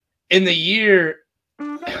in the year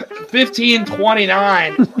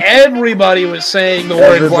 1529, everybody was saying the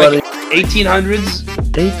word blanket. 1800s.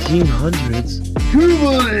 1800s.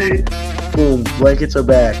 Boom! Blankets are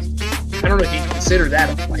back. I don't know if you consider that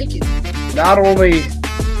a blanket. Not only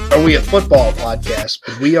are we a football podcast,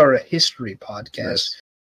 but we are a history podcast. Yes.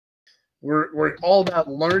 We're all about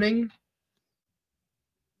learning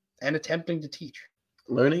and attempting to teach.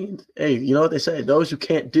 Learning. Hey, you know what they say? Those who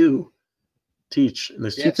can't do, teach. And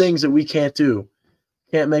there's two things that we can't do.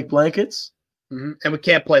 Can't make blankets. Mm-hmm. And we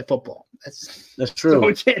can't play football. That's true. So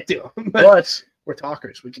we can't do. But we're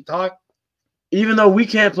talkers. We can talk. Even though we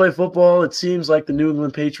can't play football, it seems like the New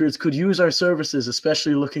England Patriots could use our services,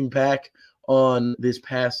 especially looking back on this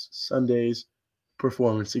past Sunday's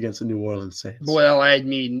performance against the New Orleans Saints. Well, I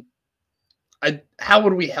mean, how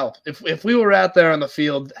would we help? If we were out there on the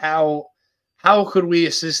field, how could we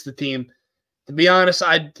assist the team? To be honest,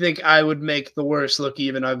 I think I would make the worst look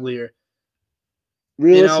even uglier.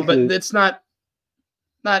 You know, but it's not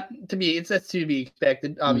to be. That's to be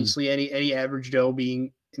expected. Obviously, any average Joe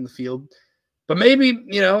being in the field, but maybe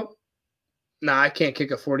I can't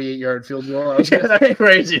kick a 48-yard field goal. That's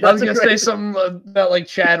crazy. I was gonna say something about like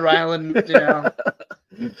Chad Ryland.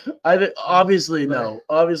 I think obviously no.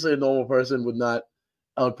 Obviously, a normal person would not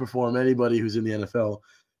outperform anybody who's in the NFL.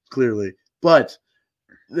 Clearly, but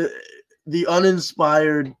the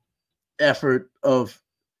uninspired effort of.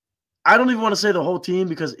 I don't even want to say the whole team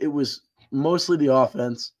because it was mostly the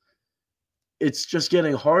offense. It's just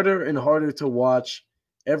getting harder and harder to watch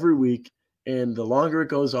every week, and the longer it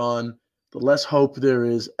goes on, the less hope there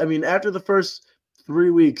is. I mean, after the first 3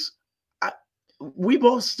 weeks, we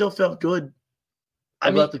both still felt good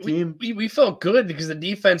about the team. We felt good because the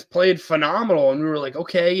defense played phenomenal, and we were like,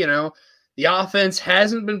 okay, the offense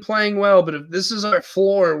hasn't been playing well, but if this is our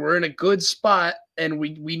floor, we're in a good spot, and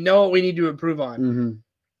we know what we need to improve on. Mm-hmm.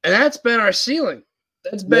 And that's been our ceiling.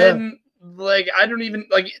 That's been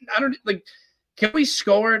can we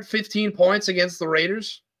score at 15 points against the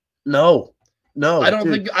Raiders? No. I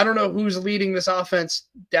don't know who's leading this offense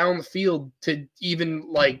down the field to even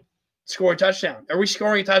score a touchdown. Are we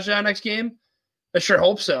scoring a touchdown next game? I sure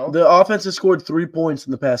hope so. The offense has scored 3 points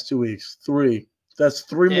in the past 2 weeks. 3. That's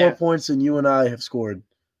 3 more points than you and I have scored.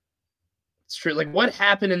 It's true. What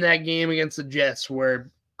happened in that game against the Jets where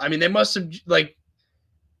they must have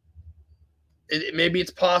maybe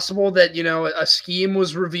it's possible that, a scheme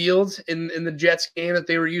was revealed in the Jets game that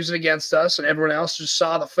they were using against us, and everyone else just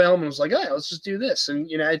saw the film and was like, let's just do this. And,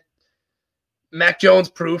 Mac Jones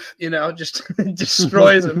proof, just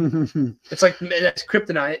destroys him. It's like that's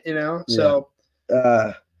kryptonite, so.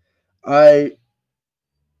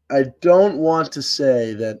 I don't want to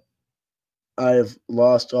say that I have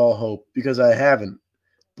lost all hope because I haven't,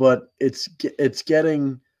 but it's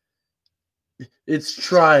getting – it's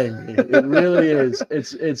trying me. It really is.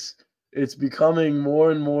 It's becoming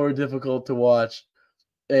more and more difficult to watch,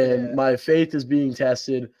 and my faith is being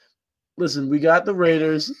tested. Listen, we got the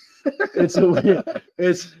Raiders. It's a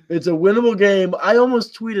winnable game. I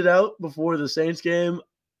almost tweeted out before the Saints game,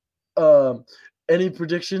 any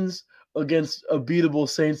predictions against a beatable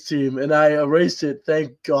Saints team, and I erased it.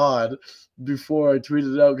 Thank God. Before I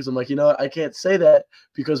tweeted it out because I'm like, what? I can't say that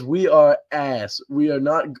because we are ass. We are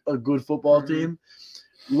not a good football team.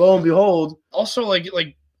 Lo and behold. Also, when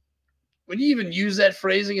you even use that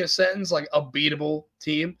phrasing in a sentence, a beatable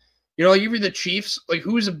team, even the Chiefs,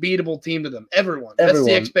 who's a beatable team to them? Everyone. That's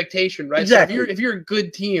the expectation, right? Exactly. So if you're a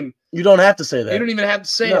good team, you don't have to say that. You don't even have to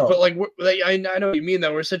say it. But I know what you mean.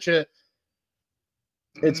 Though we're such a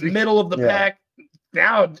middle of the pack.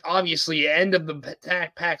 Now, obviously, end of the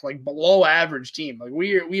pack, below average team.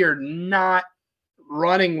 We are not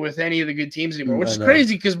running with any of the good teams anymore, which is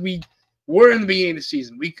crazy because we were in the beginning of the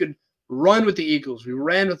season. We could run with the Eagles. We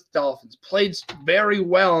ran with the Dolphins. Played very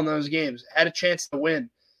well in those games. Had a chance to win.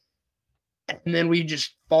 And then we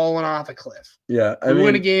just fallen off a cliff. Yeah. We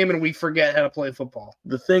win a game and we forget how to play football.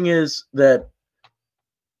 The thing is that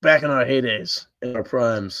back in our heydays, in our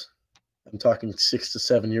primes, I'm talking 6 to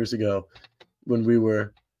 7 years ago, when we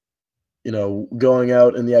were, going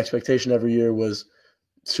out and the expectation every year was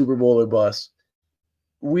Super Bowl or bust,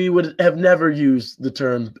 we would have never used the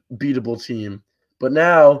term beatable team. But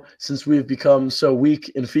now, since we've become so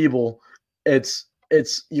weak and feeble, it's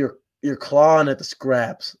you're clawing at the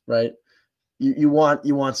scraps, right? You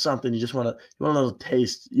want something. You want a little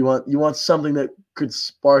taste. You want something that could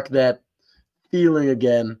spark that feeling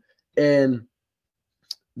again. And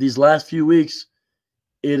these last few weeks,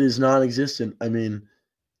 it is non-existent. I mean,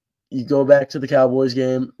 you go back to the Cowboys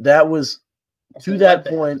game. That was to that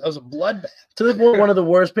point. That was a bloodbath. To the point, one of the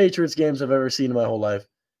worst Patriots games I've ever seen in my whole life.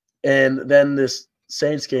 And then this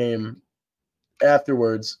Saints game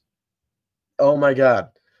afterwards, oh my God.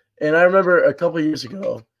 And I remember a couple of years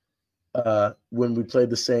ago when we played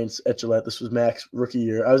the Saints at Gillette. This was Mac's rookie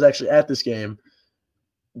year. I was actually at this game.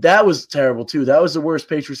 That was terrible, too. That was the worst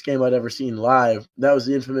Patriots game I'd ever seen live. That was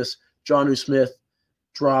the infamous Jonnu Smith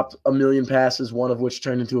dropped a million passes, one of which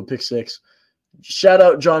turned into a pick six. Shout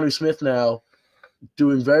out Jonnu Smith now,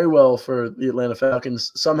 doing very well for the Atlanta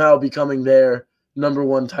Falcons, somehow becoming their number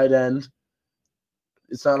one tight end.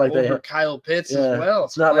 It's not like over Kyle Pitts as well.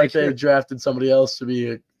 It's not like they drafted somebody else to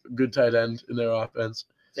be a good tight end in their offense.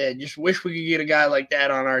 Yeah, just wish we could get a guy like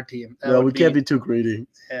that on our team. We can't be too greedy.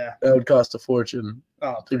 Yeah. That would cost a fortune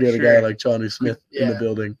to get a guy like Jonnu Smith in the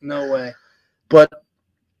building. No way. But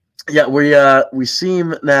yeah, we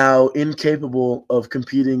seem now incapable of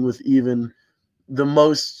competing with even the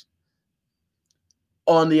most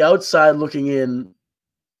on the outside looking in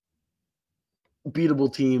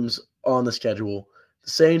beatable teams on the schedule. The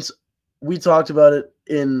Saints, we talked about it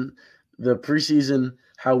in the preseason,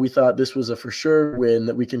 how we thought this was a for sure win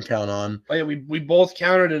that we can count on. Oh yeah, we both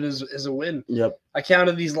counted it as a win. Yep. I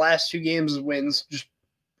counted these last two games as wins. Just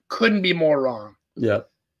couldn't be more wrong. Yep.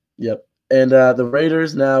 And the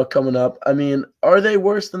Raiders now coming up. I mean, are they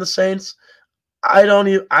worse than the Saints? I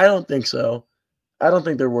don't think so. I don't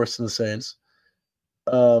think they're worse than the Saints.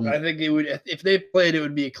 I think they would, if they played, it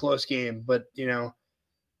would be a close game. But if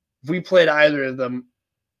we played either of them,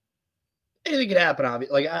 anything could happen.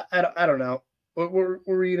 Obviously, I don't know. What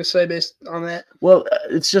were you gonna say based on that? Well,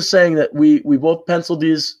 it's just saying that we both penciled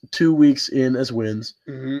these 2 weeks in as wins.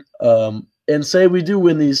 Mm-hmm. And say we do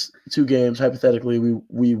win these two games, hypothetically,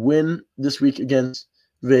 we win this week against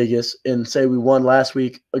Vegas, and say we won last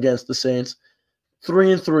week against the Saints,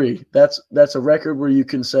 3-3. That's a record where you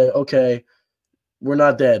can say, okay, we're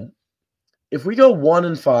not dead. If we go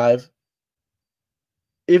 1-5,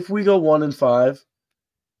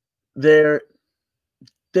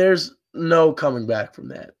 there's no coming back from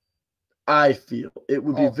that. I feel it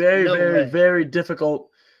would be very difficult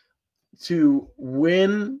to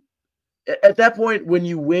win. At that point, when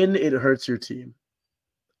you win, it hurts your team.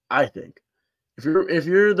 I think if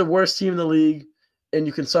you're the worst team in the league and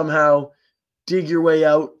you can somehow dig your way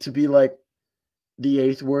out to be like the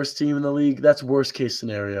 8th worst team in the league, that's worst case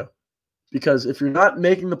scenario. Because if you're not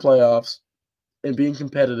making the playoffs and being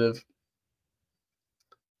competitive,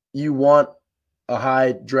 you want a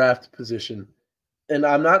high draft position. And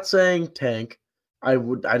I'm not saying tank. I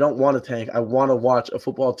don't want to tank. I want to watch a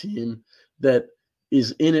football team that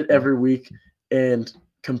is in it every week and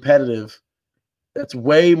competitive. That's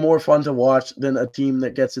way more fun to watch than a team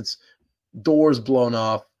that gets its doors blown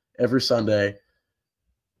off every Sunday.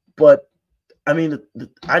 But I mean,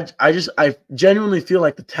 I genuinely feel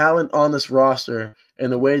like the talent on this roster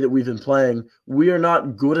and the way that we've been playing, we are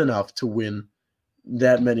not good enough to win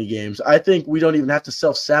that many games. I think we don't even have to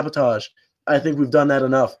self-sabotage. I think we've done that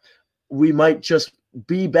enough. We might just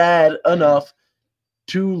be bad enough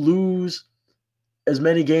to lose as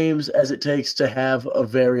many games as it takes to have a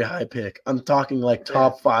very high pick. I'm talking like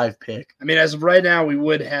top 5 pick. I mean, as of right now, we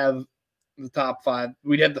would have the top 5.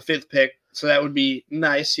 We'd have the 5th pick, so that would be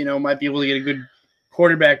nice. Might be able to get a good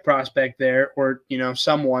quarterback prospect there, or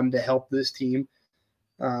someone to help this team.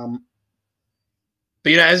 But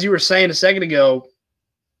as you were saying a second ago,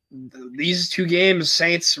 these two games,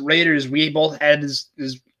 Saints, Raiders, we both had as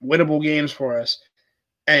winnable games for us.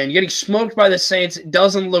 And getting smoked by the Saints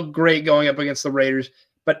doesn't look great going up against the Raiders.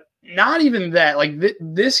 But not even that. Like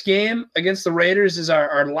this game against the Raiders is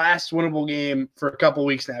our last winnable game for a couple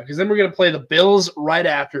weeks now. Because then we're going to play the Bills right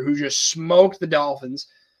after, who just smoked the Dolphins.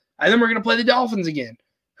 And then we're going to play the Dolphins again,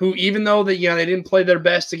 who even though they didn't play their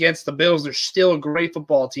best against the Bills, they're still a great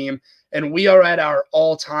football team. And we are at our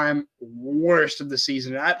all-time worst of the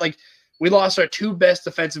season. We lost our 2 best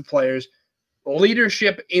defensive players.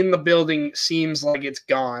 Leadership in the building seems like it's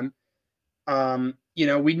gone.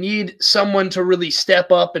 We need someone to really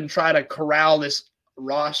step up and try to corral this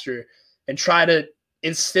roster and try to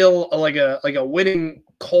instill a winning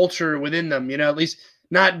culture within them. At least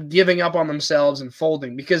not giving up on themselves and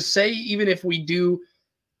folding. Because say even if we do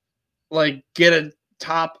get a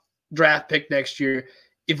top draft pick next year,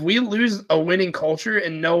 if we lose a winning culture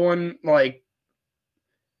and no one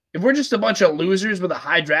if we're just a bunch of losers with a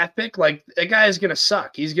high draft pick, that guy is going to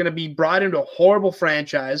suck. He's going to be brought into a horrible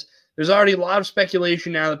franchise. There's already a lot of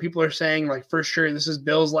speculation now that people are saying, for sure, this is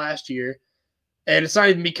Bill's last year. And it's not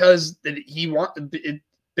even because that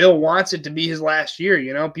Bill wants it to be his last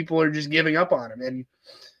year. People are just giving up on him. And,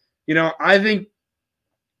 I think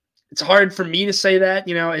it's hard for me to say that.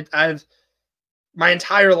 My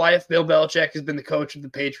entire life, Bill Belichick has been the coach of the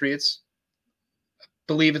Patriots.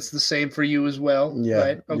 believe it's the same for you as well, Yeah.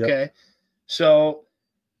 right? Yep. Okay. So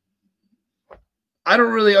I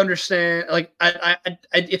don't really understand. Like,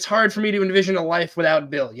 it's hard for me to envision a life without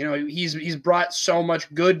Bill. You know, he's brought so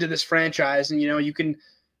much good to this franchise, and you know, you can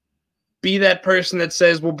be that person that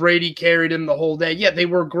says, "Well, Brady carried him the whole day." Yeah, they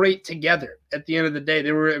were great together. At the end of the day,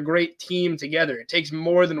 they were a great team together. It takes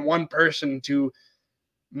more than one person to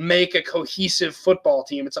make a cohesive football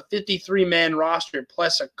team. It's a 53-man roster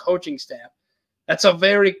plus a coaching staff. That's a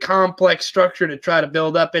very complex structure to try to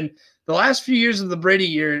build up. And the last few years of the Brady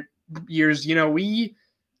years, you know, we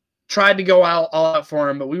tried to go all out for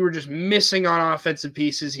him, but we were just missing on offensive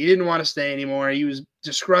pieces. He didn't want to stay anymore. He was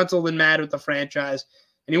disgruntled and mad with the franchise,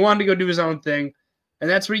 and he wanted to go do his own thing, and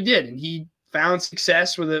that's what he did. And he found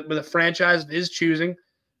success with a franchise of his choosing,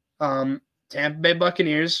 Tampa Bay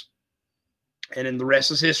Buccaneers, and then the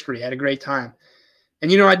rest is history. Had a great time. And,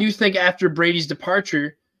 you know, I do think after Brady's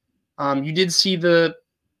departure, you did see the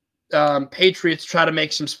Patriots try to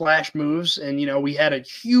make some splash moves. And, you know, we had a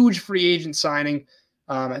huge free agent signing.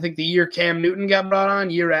 I think the year Cam Newton got brought on,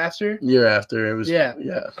 year after. It was. Yeah.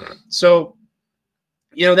 Yeah. So,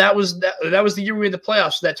 you know, that was the year we made the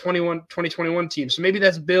playoffs, that 2021 team. So maybe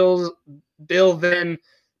that's Bill then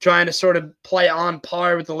trying to sort of play on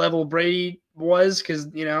par with the level Brady was, because,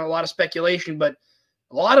 you know, a lot of speculation, but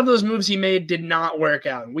a lot of those moves he made did not work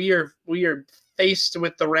out. We are faced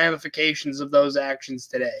with the ramifications of those actions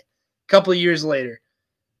today. A couple of years later,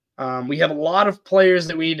 we have a lot of players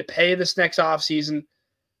that we need to pay this next offseason,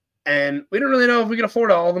 and we don't really know if we can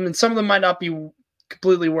afford all of them, and some of them might not be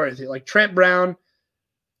completely worth it. Like Trent Brown,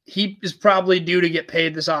 he is probably due to get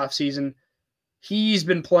paid this offseason. He's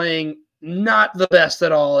been playing not the best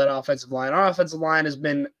at all at offensive line. Our offensive line has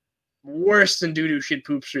been worse than doo-doo shit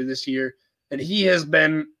poopster this year, and he has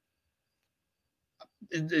been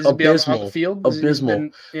abysmal. On the field. Abysmal.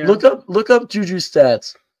 Been, you know, look up Juju's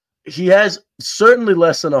stats. He has certainly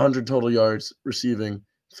less than 100 total yards receiving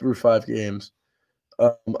through 5 games.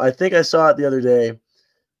 I think I saw it the other day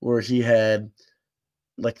where he had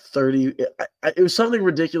like 30. It was something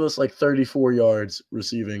ridiculous, like 34 yards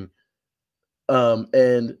receiving.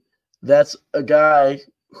 And that's a guy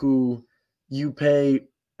who you pay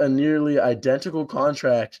a nearly identical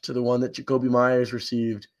contract to the one that Jacoby Myers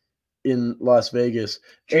received in Las Vegas.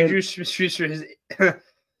 Juju Schuster has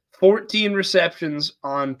 14 receptions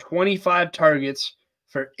on 25 targets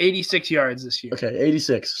for 86 yards this year. Okay,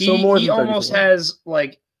 86. He, so more than 34. Almost has,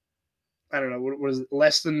 like, I don't know, what is it,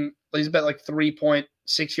 less than, he's about like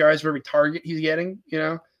 3.6 yards for every target he's getting, you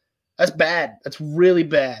know? That's bad. That's really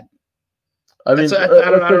bad. I mean, I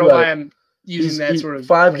don't know why I'm using that sort of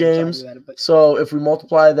 5 games. So if we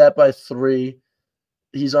multiply that by 3,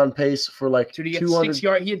 he's on pace for like 200. 6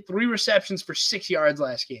 yards. He had 3 receptions for 6 yards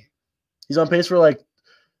last game. He's on pace for like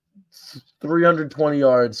 320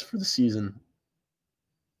 yards for the season.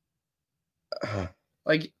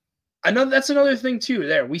 Like, I know that's another thing too.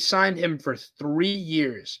 There, we signed him for 3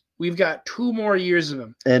 years. We've got 2 more years of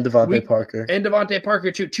him. And Devontae Parker. And Devontae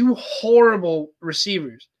Parker too. 2 horrible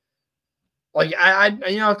receivers. Like, I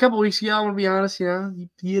you know, a couple of weeks ago, I'm gonna be honest, you know,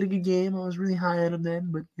 he had a good game. I was really high on him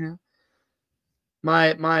then, but you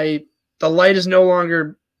know, the light is no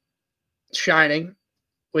longer shining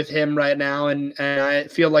with him right now, and I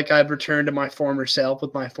feel like I've returned to my former self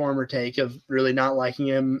with my former take of really not liking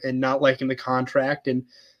him and not liking the contract. And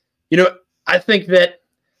you know, I think that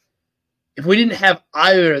if we didn't have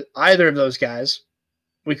either of those guys,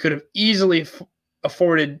 we could have easily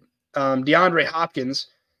afforded DeAndre Hopkins,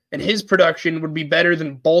 and his production would be better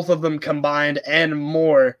than both of them combined and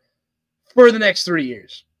more for the next 3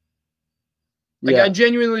 years. Like, yeah. I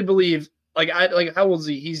genuinely believe, how old is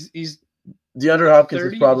he? He's DeAndre Hopkins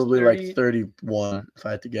 30, is probably 30. Like 31, if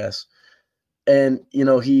I had to guess. And, you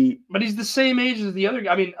know, but he's the same age as the other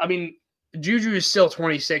guy. I mean, Juju is still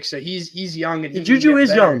 26, so he's young. And Juju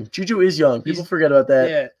is young. Juju is young. People forget about that.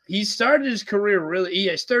 Yeah, he started his career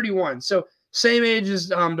he's 31, so same age as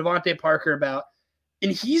Devontae Parker about.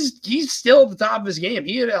 And he's still at the top of his game.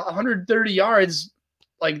 He had 130 yards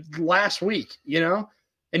like last week, you know?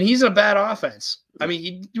 And he's a bad offense. I mean,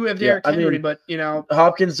 you do have Derrick Henry, but, you know.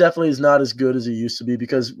 Hopkins definitely is not as good as he used to be,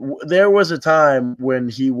 because there was a time when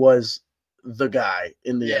he was the guy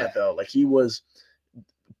in the NFL. Like, he was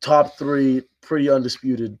top 3, pretty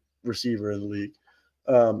undisputed receiver in the league.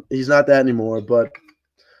 He's not that anymore, but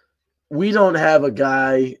we don't have a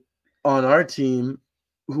guy on our team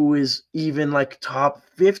who is even like top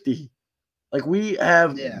 50. Like, we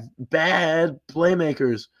have bad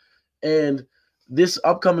playmakers. And this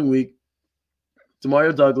upcoming week,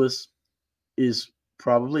 Demario Douglas is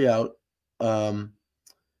probably out.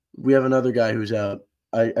 We have another guy who's out.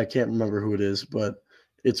 I can't remember who it is, but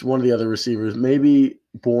it's one of the other receivers. Maybe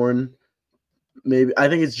Bourne. Maybe I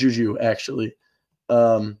think it's Juju actually.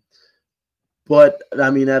 But I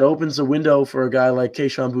mean that opens a window for a guy like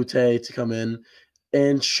Kayshon Boutte to come in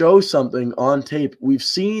and show something on tape. We've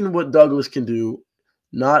seen what Douglas can do,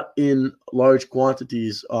 not in large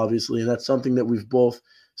quantities, obviously, and that's something that we've both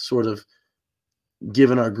sort of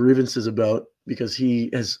given our grievances about because he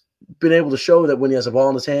has been able to show that when he has a ball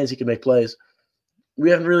in his hands, he can make plays. We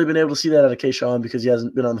haven't really been able to see that out of Kayshon because he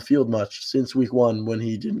hasn't been on the field much since week 1 when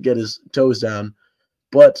he didn't get his toes down.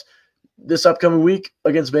 But this upcoming week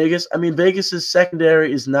against Vegas, I mean, Vegas's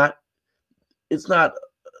secondary is not – it's not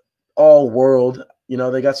all world. You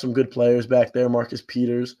know, they got some good players back there. Marcus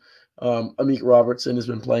Peters, Amik Robertson has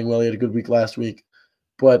been playing well. He had a good week last week.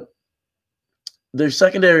 But their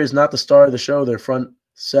secondary is not the star of the show. Their front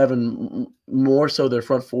 7, more so their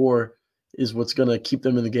front 4, is what's going to keep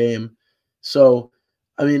them in the game. So,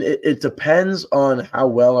 I mean, it depends on how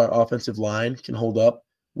well our offensive line can hold up,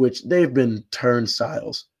 which they've been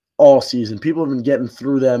turnstiles all season. People have been getting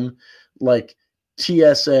through them like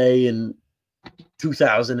TSA in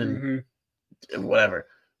 2000 and whatever.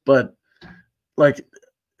 But, like,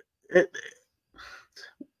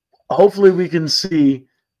 hopefully we can see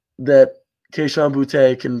that Kayshon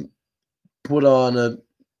Boutte can put on a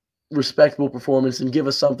respectable performance and give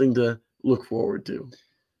us something to look forward to.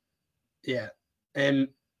 Yeah. And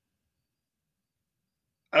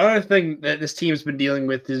another thing that this team's been dealing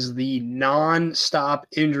with is the non-stop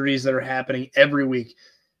injuries that are happening every week.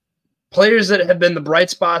 Players that have been the bright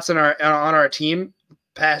spots on our team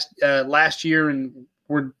past last year and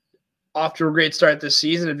were off to a great start this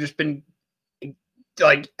season have just been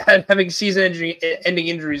like having season-ending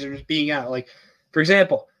injuries or just being out. Like, for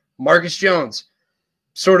example, Marcus Jones,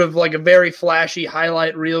 sort of like a very flashy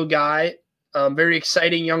highlight reel guy, very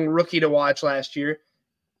exciting young rookie to watch last year,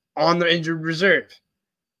 on the injured reserve.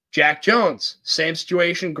 Jack Jones, same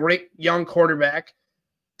situation, great young quarterback.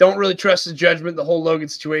 Don't really trust his judgment, the whole Logan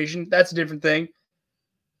situation. That's a different thing.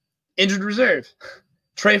 Injured reserve.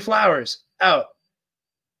 Trey Flowers, out.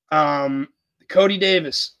 Cody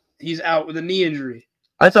Davis, he's out with a knee injury.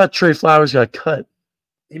 I thought Trey Flowers got cut.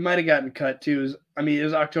 He might have gotten cut, too. It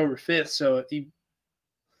was October 5th, so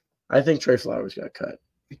I think Trey Flowers got cut.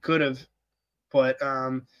 He could have. But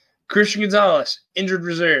Christian Gonzalez, injured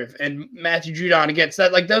reserve, and Matthew Judon against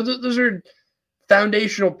that. Like, those are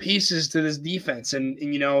foundational pieces to this defense. And,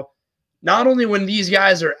 you know, not only when these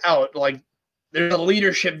guys are out, like, there's a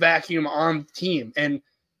leadership vacuum on the team. And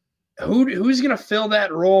who's going to fill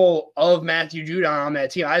that role of Matthew Judon on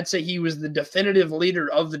that team? I'd say he was the definitive leader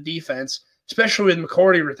of the defense, especially with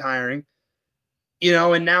McCourty retiring. You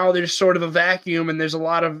know, and now there's sort of a vacuum, and there's a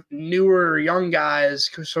lot of newer young guys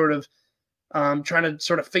who sort of trying to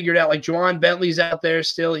sort of figure it out. Like Juwan Bentley's out there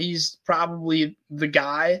still. He's probably the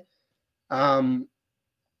guy. But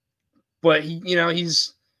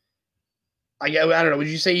he's I don't know. Would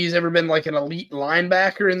you say he's ever been like an elite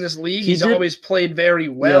linebacker in this league? He's always played very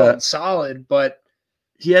well and solid, but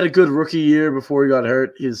he had a good rookie year before he got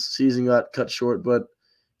hurt. His season got cut short, but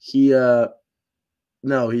he's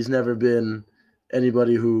never been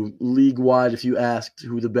anybody who league-wide, if you asked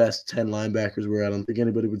who the best 10 linebackers were, I don't think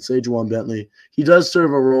anybody would say Juwan Bentley. He does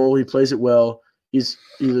serve a role. He plays it well. He's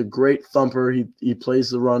a great thumper. He plays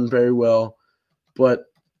the run very well. But,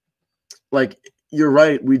 like, you're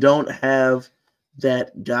right. We don't have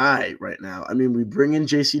that guy right now. I mean, we bring in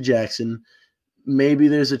J.C. Jackson. Maybe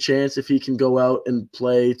there's a chance if he can go out and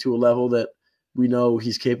play to a level that we know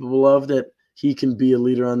he's capable of, that he can be a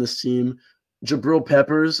leader on this team. Jabril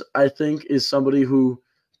Peppers, I think, is somebody who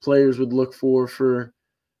players would look for,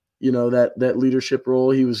 you know, that leadership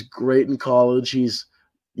role. He was great in college. He's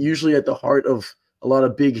usually at the heart of a lot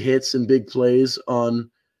of big hits and big plays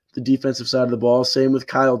on the defensive side of the ball. Same with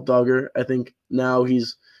Kyle Duggar. I think now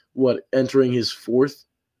he's, entering his 4th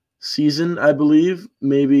season, I believe.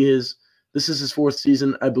 This is his 4th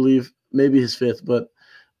season, I believe, maybe his 5th. But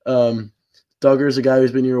Duggar's a guy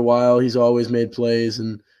who's been here a while. He's always made plays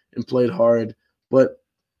and played hard. But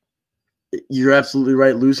you're absolutely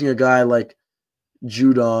right. Losing a guy like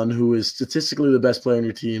Judon, who is statistically the best player on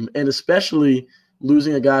your team, and especially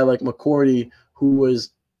losing a guy like McCourty, who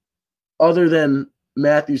was, other than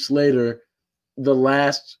Matthew Slater, the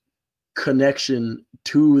last connection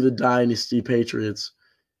to the dynasty Patriots,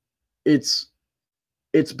 it's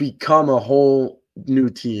become a whole new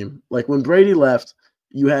team. Like when Brady left,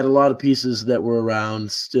 you had a lot of pieces that were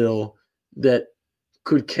around still that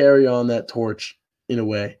could carry on that torch in a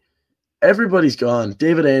way. Everybody's gone.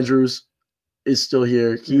 David Andrews is still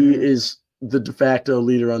here. He is the de facto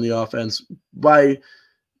leader on the offense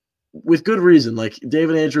with good reason. Like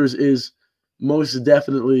David Andrews is most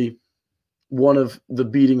definitely one of the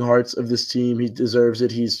beating hearts of this team. He deserves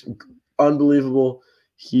it. He's unbelievable.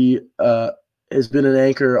 He has been an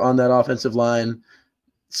anchor on that offensive line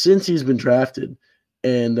since he's been drafted,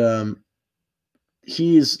 and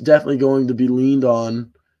he's definitely going to be leaned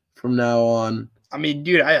on from now on. I mean,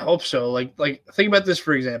 dude, I hope so. Like think about this,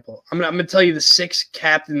 for example. I'm gonna tell you the 6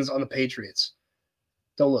 captains on the Patriots.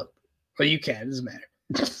 Don't look. Well, you can. It doesn't matter.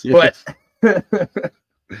 But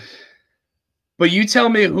but you tell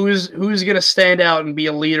me who's gonna stand out and be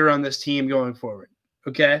a leader on this team going forward.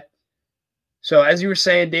 Okay. So as you were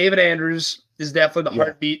saying, David Andrews is definitely the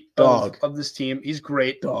heartbeat of this team. He's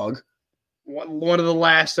great. Dog. One of the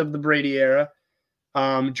last of the Brady era.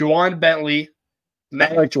 Juwan Bentley.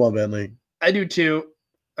 I like Juwan Bentley. I do too.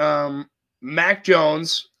 Mac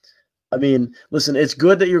Jones. I mean, listen, it's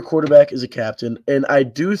good that your quarterback is a captain, and I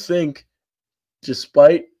do think,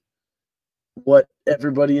 despite what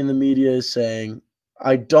everybody in the media is saying,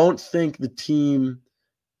 I don't think the team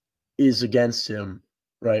is against him,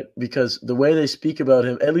 right? Because the way they speak about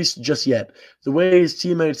him, at least just yet, the way his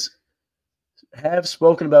teammates have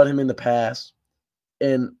spoken about him in the past,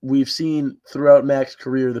 and we've seen throughout Mac's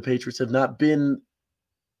career, the Patriots have not been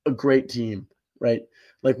a great team, right?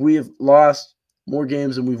 Like, we have lost more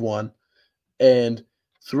games than we've won. And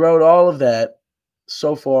throughout all of that,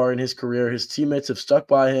 so far in his career, his teammates have stuck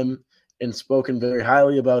by him and spoken very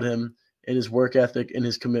highly about him and his work ethic and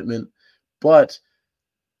his commitment. But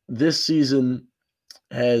this season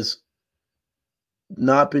has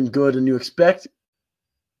not been good, and you expect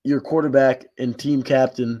your quarterback and team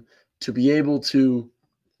captain to be able to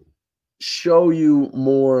show you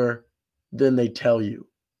more than they tell you.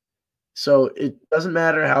 So it doesn't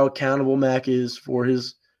matter how accountable Mac is for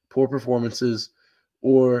his poor performances,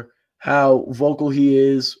 or how vocal he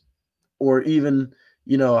is, or even,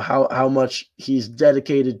 how much he's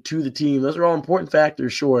dedicated to the team. Those are all important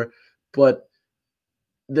factors, sure, but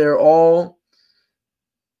they're all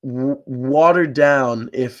watered down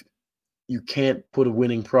if you can't put a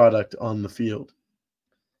winning product on the field.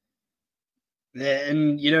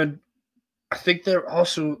 And, I think they're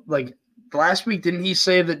also, like, last week, didn't he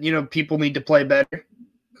say that, people need to play better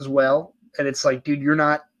as well? And it's like, dude, you're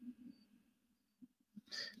not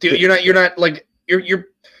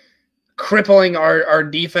crippling our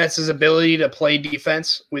defense's ability to play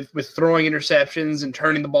defense with throwing interceptions and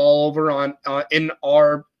turning the ball over on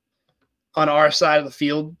our side of the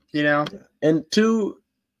field, And to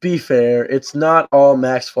be fair, it's not all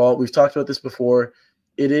Mac's fault. We've talked about this before.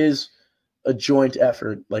 It is a joint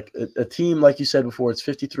effort. Like a team, like you said before, it's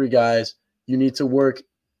 53 guys. You need to work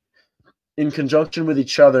in conjunction with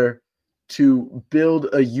each other to build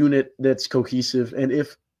a unit that's cohesive. And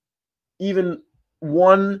if even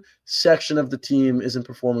one section of the team isn't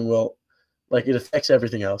performing well, like, it affects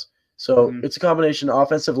everything else. So it's a combination: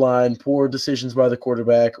 offensive line, poor decisions by the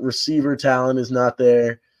quarterback, receiver talent is not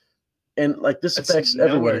there. And, like, this affects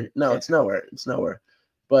everybody. No, it's nowhere. It's nowhere.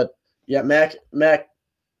 But, yeah, Mac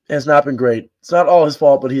has not been great. It's not all his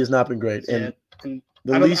fault, but he has not been great. Yeah. And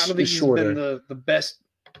the leash is shorter. Been the best.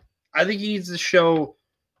 I think he needs to show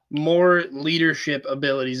more leadership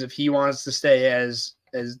abilities if he wants to stay as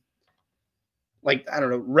like, I don't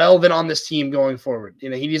know, relevant on this team going forward. He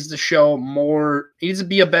needs to show more. He needs to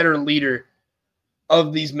be a better leader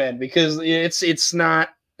of these men, because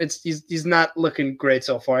he's not looking great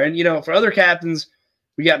so far. And, for other captains,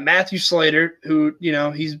 we got Matthew Slater, who,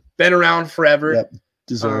 he's been around forever. Yep,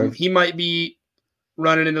 deserved. He might be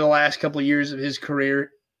running into the last couple of years of his career.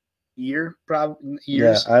 Probably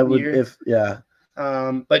years. Yeah, I would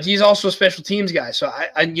but he's also a special teams guy. So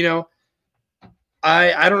I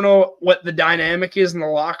don't know what the dynamic is in the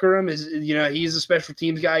locker room. He's a special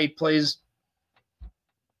teams guy. He plays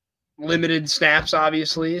limited snaps,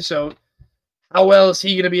 obviously. So how well is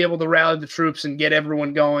he going to be able to rally the troops and get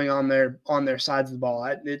everyone going on their sides of the ball?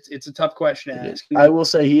 It's a tough question to ask. I will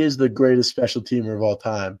say he is the greatest special teamer of all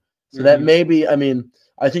time. So that may be,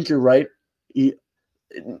 I think you're right.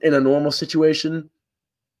 In a normal situation,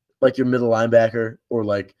 like your middle linebacker or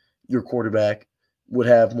like your quarterback would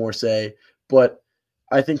have more say. But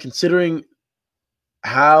I think, considering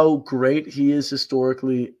how great he is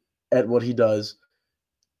historically at what he does,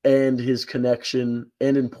 and his connection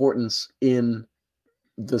and importance in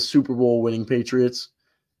the Super Bowl winning Patriots,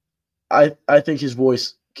 I think his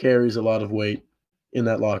voice carries a lot of weight in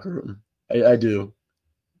that locker room. I do.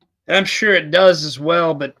 And I'm sure it does as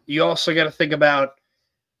well, but you also got to think about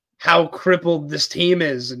how crippled this team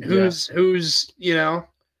is, and who's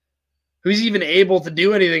even able to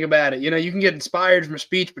do anything about it. You can get inspired from a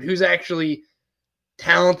speech, but who's actually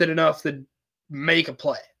talented enough to make a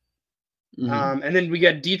play? Mhm. And then we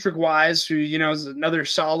got Dietrich Wise, who is another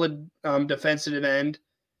solid defensive end,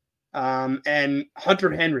 and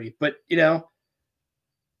Hunter Henry. But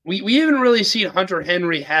we haven't really seen Hunter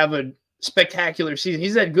Henry have a spectacular season.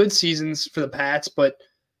 He's had good seasons for the Pats, but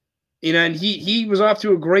and he was off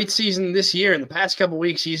to a great season this year. In the past couple of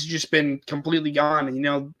weeks, he's just been completely gone.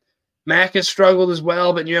 And Mac has struggled as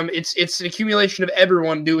well, but it's an accumulation of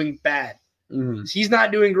everyone doing bad. Mhm. He's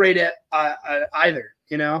not doing great at either.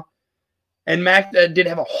 And Mac did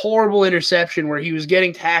have a horrible interception where he was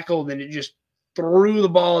getting tackled and it just threw the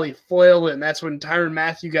ball. He flailed it, and that's when Tyrann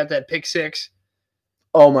Mathieu got that pick six.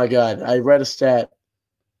 Oh my God! I read a stat.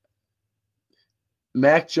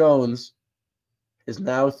 Mac Jones has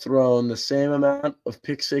now thrown the same amount of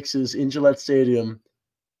pick sixes in Gillette Stadium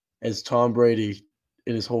as Tom Brady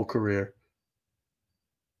in his whole career.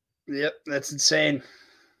 Yep, that's insane.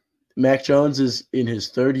 Mac Jones is in his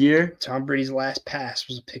third year. Tom Brady's last pass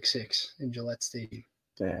was a pick six in Gillette Stadium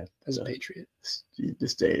Dad, as a Patriot.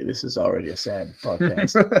 This is already a sad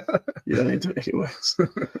podcast. You don't need to make it worse.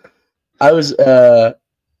 I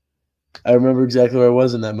remember exactly where I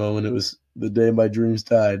was in that moment. It was the day my dreams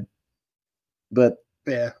died. But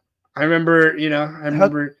yeah, I remember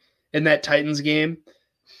in that Titans game,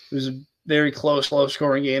 it was a very close,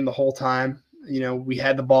 low-scoring game the whole time. We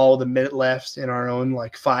had the ball with a minute left in our own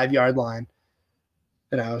 5-yard line,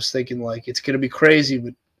 and I was thinking it's gonna be crazy,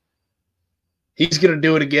 but he's gonna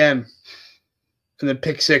do it again. And then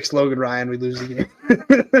pick six, Logan Ryan, we lose the game.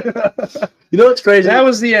 What's crazy? That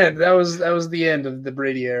was the end. That was the end of the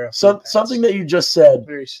Brady era. Something that you just said,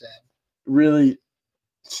 very sad, really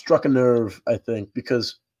struck a nerve, I think,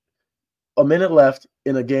 because a minute left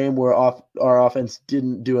in a game where our offense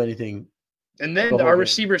didn't do anything. And then our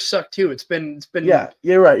receivers suck too. It's been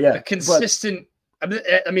you're right, yeah. A consistent.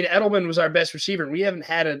 Edelman was our best receiver. We haven't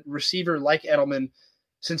had a receiver like Edelman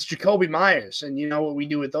since Jacoby Myers, and you know what we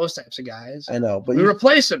do with those types of guys. I know, but we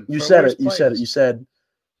replace him. You said it. You said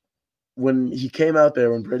when Brady came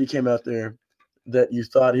out there, that you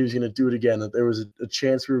thought he was going to do it again, that there was a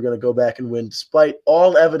chance we were going to go back and win, despite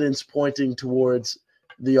all evidence pointing towards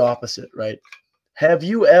the opposite, right? Have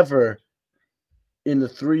you ever, in the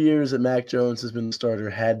 3 years that Mac Jones has been the starter,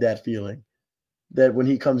 had that feeling that when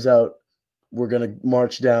he comes out, we're going to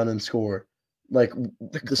march down and score?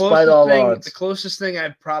 Despite all odds. The closest thing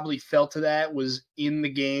I've probably felt to that was in the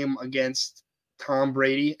game against Tom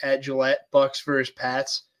Brady at Gillette, Bucks versus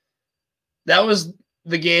Pats. That was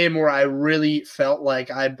the game where I really felt like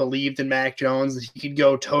I believed in Mac Jones, that he could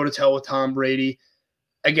go toe-to-toe with Tom Brady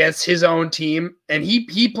against his own team. And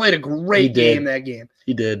he played a great game that game.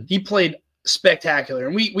 He did. He played spectacular.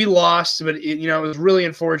 And we lost, but it was really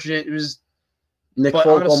unfortunate. It was Nick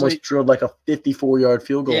Folk almost drilled a 54-yard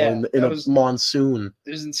field goal in a monsoon. It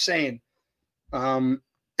was insane.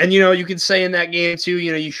 And you could say in that game too,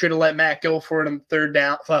 you should have let Mac go for it on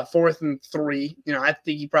 4th and 3. I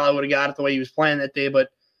think he probably would have got it the way he was playing that day, but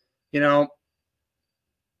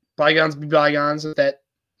bygones be bygones. What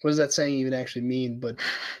does that saying even actually mean? But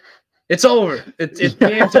it's over. It's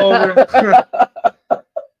game's over.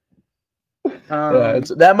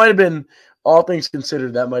 That might have been, all things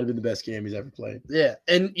considered, that might have been the best game he's ever played. Yeah,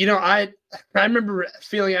 and I remember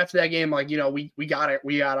feeling after that game we got it,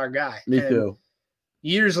 we got our guy. Me too.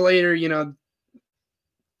 Years later,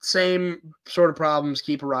 same sort of problems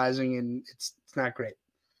keep arising, and it's not great.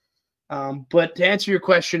 But to answer your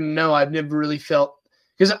question, no, I've never really felt,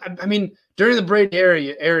 because during the Brady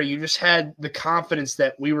era, you just had the confidence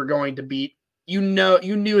that we were going to beat. You knew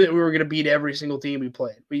that we were going to beat every single team we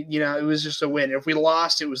played. It was just a win. If we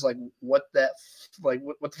lost, it was what the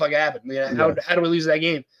fuck happened? How do we lose that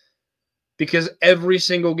game? Because every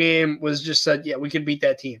single game was just said, yeah, we could beat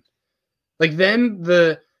that team. Then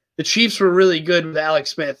the Chiefs were really good with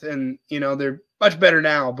Alex Smith, and they're much better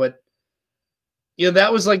now. But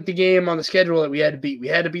that was the game on the schedule that we had to beat. We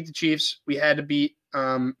had to beat the Chiefs. We had to beat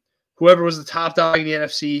whoever was the top dog in the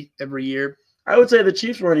NFC every year. I would say the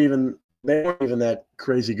Chiefs weren't even that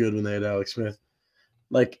crazy good when they had Alex Smith.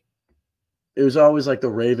 It was always the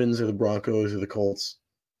Ravens or the Broncos or the Colts.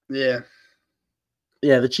 Yeah.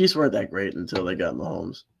 Yeah, the Chiefs weren't that great until they got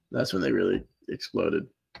Mahomes. That's when they really exploded.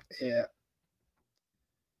 Yeah.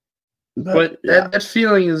 But that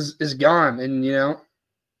feeling is gone, and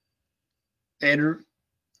Andrew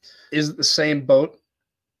is it the same boat.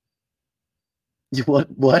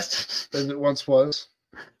 What? As it once was.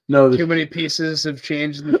 No. Too many pieces have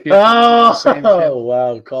changed the ship. Oh,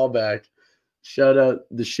 wow. Callback. Shout out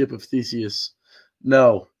the ship of Theseus.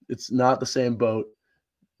 No, it's not the same boat.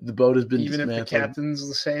 The boat has been dismantled. Even if the captain's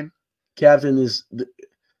the same? The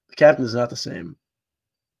captain is not the same.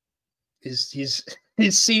 He's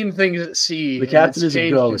He's seen things at sea. The captain is a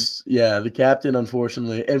ghost. Yeah, the captain,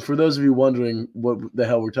 unfortunately. And for those of you wondering what the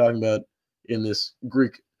hell we're talking about in this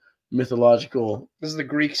Greek mythological, this is the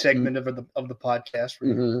Greek segment of the podcast.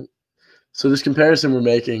 Mm-hmm. So this comparison we're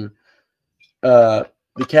making, the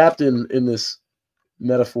captain in this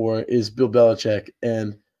metaphor is Bill Belichick,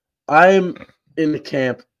 and I'm in the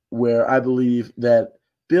camp where I believe that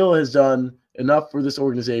Bill has done enough for this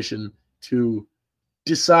organization to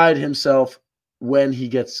decide himself when he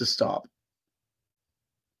gets to stop.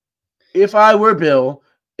 If I were Bill,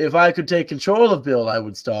 if I could take control of Bill, I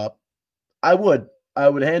would stop. I would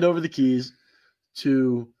hand over the keys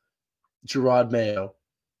to Gerard Mayo.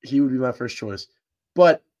 He would be my first choice.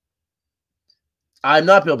 But I'm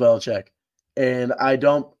not Bill Belichick, and I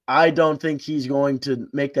don't think he's going to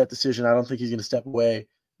make that decision. I don't think he's going to step away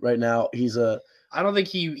right now. I don't think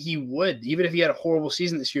he would, even if he had a horrible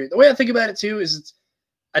season this year. The way I think about it too is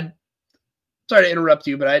sorry to interrupt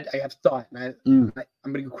you, but I have thought, and I'm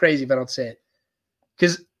going to go crazy if I don't say it.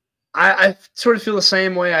 Because I sort of feel the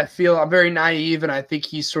same way. I'm very naive, and I think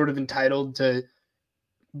he's sort of entitled to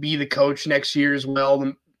be the coach next year as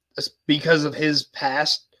well because of his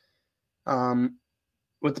past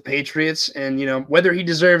with the Patriots. And, whether he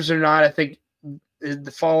deserves it or not, I think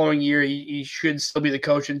the following year he should still be the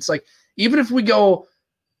coach. And it's like, even if we don't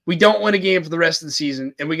win a game for the rest of the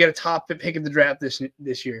season and we get a top pick in the draft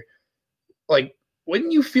this year, like,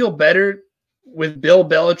 wouldn't you feel better with Bill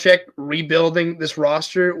Belichick rebuilding this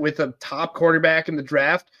roster with a top quarterback in the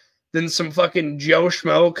draft than some fucking Joe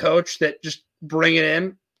Schmo coach that just bring it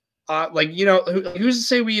in? Who's to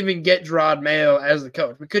say we even get Gerard Mayo as the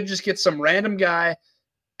coach? We could just get some random guy,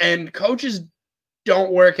 and coaches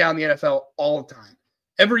don't work out in the NFL all the time.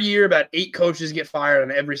 Every year, about 8 coaches get fired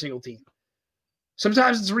on every single team.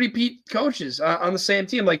 Sometimes it's repeat coaches on the same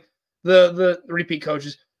team, like the repeat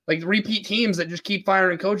coaches. Like the repeat teams that just keep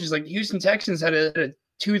firing coaches, like the Houston Texans had a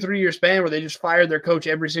 2-3 year span where they just fired their coach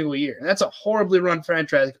every single year. And that's a horribly run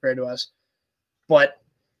franchise compared to us. But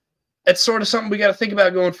it's sort of something we got to think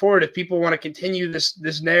about going forward if people want to continue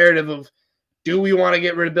this narrative of, do we want to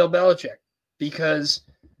get rid of Bill Belichick? Because,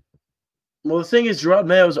 well, the thing is, Gerard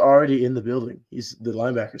Mayo's already in the building. He's the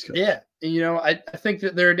linebackers coach. Yeah. And, I think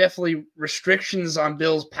that there are definitely restrictions on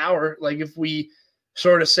Bill's power. Like if we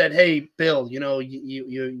sort of said, hey, Bill, you're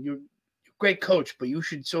a great coach, but you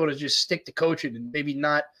should sort of just stick to coaching and maybe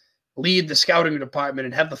not lead the scouting department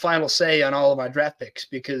and have the final say on all of our draft picks,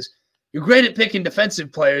 because you're great at picking defensive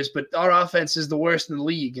players, but our offense is the worst in the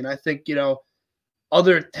league. And I think,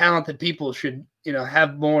 other talented people should,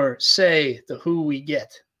 have more say to who we get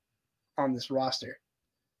on this roster.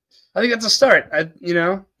 I think that's a start.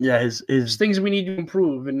 Yeah, his things we need to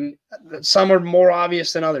improve, and some are more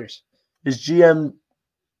obvious than others. His GM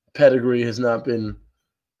pedigree has not been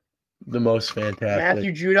the most fantastic.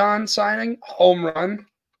 Matthew Judon signing, home run.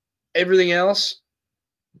 Everything else,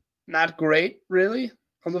 not great, really,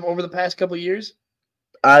 over the past couple of years.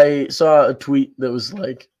 I saw a tweet that was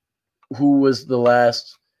like, who was the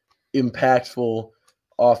last impactful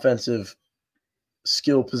offensive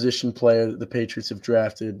skill position player that the Patriots have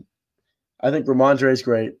drafted? I think Ramondre is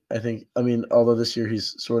great. Although this year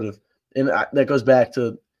he's sort of, and that goes back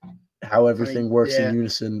to how everything works in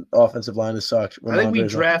unison. Offensive line has sucked. I think we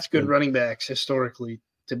draft good running backs historically,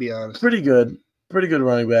 to be honest. Pretty good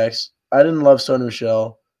running backs. I didn't love Sonny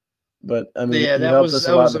Michel, but he helped us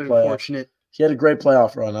a lot in the playoffs. He had a great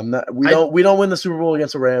playoff run. We don't win the Super Bowl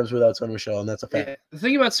against the Rams without Sonny Michel, and that's a fact. Yeah. The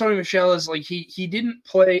thing about Sonny Michel is like he didn't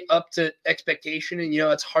play up to expectation, and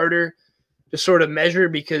it's harder to sort of measure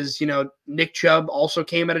because Nick Chubb also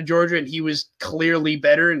came out of Georgia and he was clearly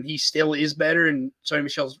better, and he still is better, and Sonny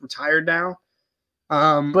Michel's retired now.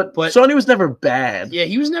 But Sonny was never bad. Yeah,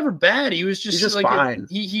 he was never bad. He was just like fine.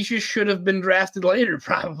 He just should have been drafted later,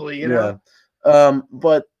 probably. You know.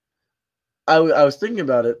 But I was thinking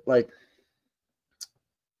about it, like,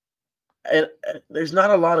 and there's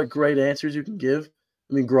not a lot of great answers you can give.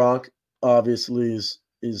 I mean, Gronk obviously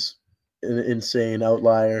is an insane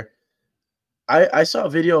outlier. I saw a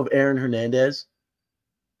video of Aaron Hernandez,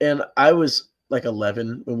 and I was like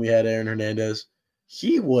 11 when we had Aaron Hernandez.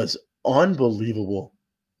 He was unbelievable.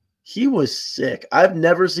 He was sick. I've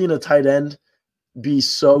never seen a tight end be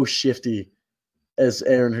so shifty as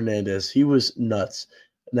Aaron Hernandez. He was nuts.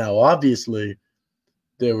 Now, obviously,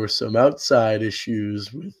 there were some outside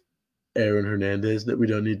issues with Aaron Hernandez that we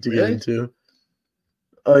don't need to get into.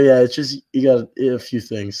 Oh, yeah, it's just you got a few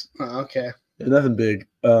things. Oh, okay. Nothing big.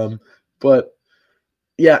 But,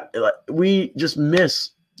 yeah, we just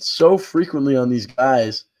miss so frequently on these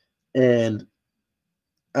guys. And,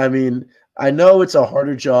 I mean, I know it's a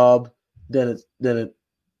harder job than it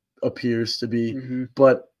appears to be. Mm-hmm.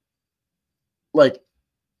 But like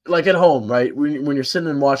at home, right? When you're sitting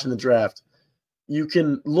and watching the draft, you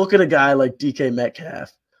can look at a guy like DK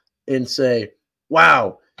Metcalf and say,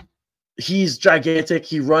 wow, he's gigantic.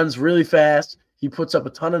 He runs really fast. He puts up a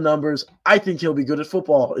ton of numbers. I think he'll be good at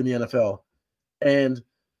football in the NFL. And,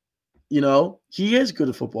 he is good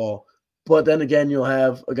at football. But then again, you'll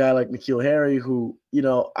have a guy like N'Keal Harry who,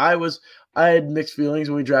 I had mixed feelings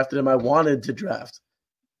when we drafted him. I wanted to draft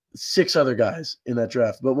 6 other guys in that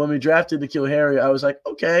draft. But when we drafted N'Keal Harry, I was like,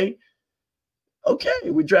 okay,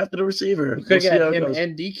 we drafted a receiver. You could get him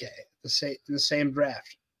and DK the same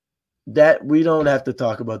draft. That we don't have to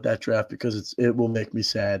talk about that draft because it will make me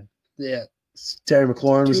sad. Yeah. Terry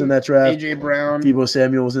McLaurin was in that draft. AJ Brown. Deebo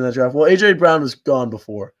Samuel was in that draft. Well, AJ Brown was gone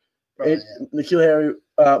before. N'Keal Harry,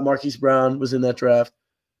 Marquise Brown was in that draft.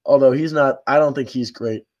 Although he's not, I don't think he's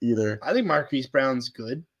great either. I think Marquise Brown's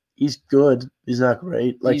good. He's good. He's not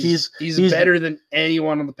great. Like he's better than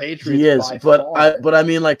anyone on the Patriots. He is, but I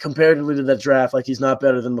mean, like comparatively to that draft, like he's not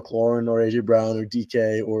better than McLaurin or AJ Brown or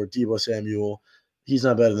DK or Deebo Samuel. He's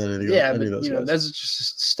not better than any of those guys. That's just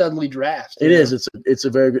a studly draft. It is. It's a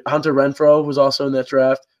very good. Hunter Renfrow was also in that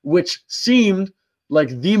draft, which seemed like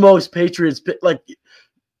the most Patriots. Like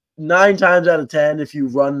 9 times out of 10, if you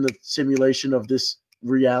run the simulation of this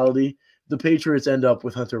reality, the Patriots end up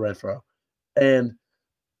with Hunter Renfrow, and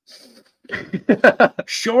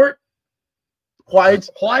short, white,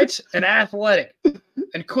 and athletic,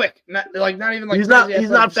 and quick. Not even like he's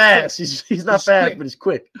not fast. He's not fast, quick. But he's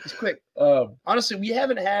quick. He's quick. Honestly, we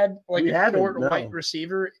haven't had a short white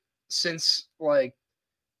receiver since like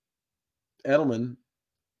Edelman.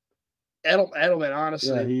 Edelman,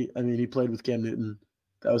 honestly. Yeah, he played with Cam Newton.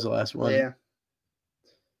 That was the last one. Yeah.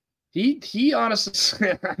 He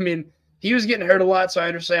honestly, I mean, he was getting hurt a lot, so I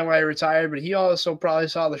understand why he retired. But he also probably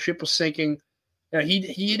saw the ship was sinking.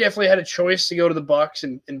 He definitely had a choice to go to the Bucs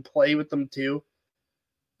and play with them too,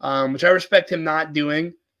 which I respect him not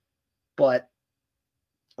doing. But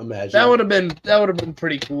imagine that would have been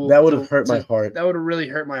pretty cool. That would have hurt my heart. That would have really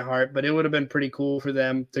hurt my heart. But it would have been pretty cool for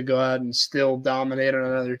them to go out and still dominate on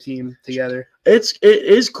another team together. It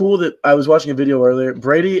is cool that I was watching a video earlier.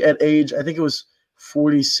 Brady at age, I think it was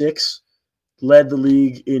 46, led the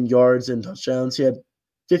league in yards and touchdowns. He had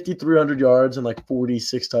 5,300 yards and like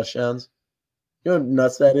 46 touchdowns. You know how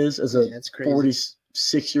nuts that is as a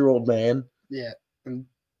 46-year-old man? Yeah. And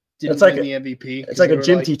it's like the MVP. It's like a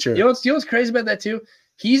gym teacher. You know what's crazy about that too?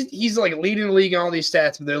 He's like leading the league in all these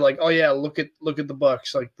stats, but they're like, oh yeah, look at the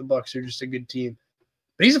Bucs. Like the Bucs are just a good team.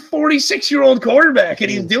 But he's a 46-year-old quarterback,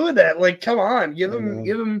 and he's doing that. Like, come on, give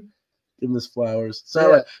him his flowers. It's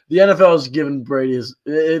not like the NFL is giving Brady his.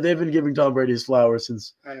 They've been giving Tom Brady his flowers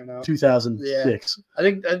since 2006. Yeah. I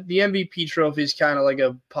think the MVP trophy is kind of like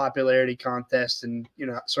a popularity contest and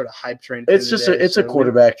sort of hype train. It's just a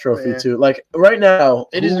quarterback trophy too. Like right now,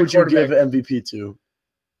 who would you give MVP to?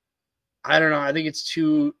 I don't know. I think it's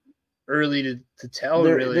too early to tell.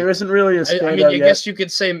 There isn't really a standout. I mean, I guess you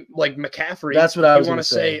could say like McCaffrey. That's what I was going to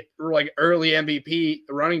say. Like early MVP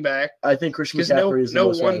running back. I think Christian McCaffrey is the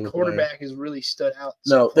most one quarterback has really stood out.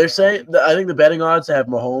 No, they're saying. I think the betting odds have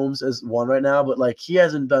Mahomes as one right now, but like he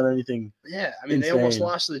hasn't done anything. Yeah, I mean they almost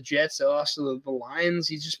lost to the Jets. They lost to the Lions.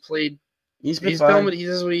 He's just played. He's done what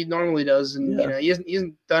he normally does, and he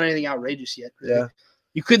hasn't done anything outrageous yet. Really. Yeah.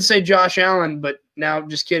 You could say Josh Allen, but now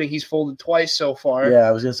just kidding. He's folded twice so far. Yeah,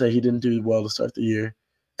 I was gonna say he didn't do well to start the year.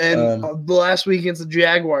 And the last week against the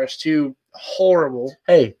Jaguars too, horrible.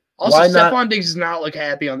 Hey, also Stephon Diggs does not look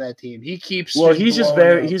happy on that team. He keeps he's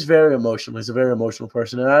very emotional. He's a very emotional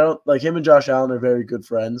person, and I don't like him and Josh Allen are very good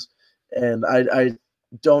friends. And I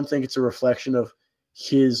don't think it's a reflection of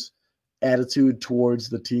his attitude towards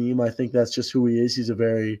the team. I think that's just who he is. He's a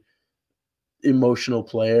very emotional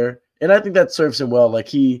player. And I think that serves him well. Like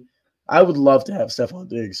I would love to have Stephon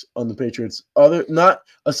Diggs on the Patriots.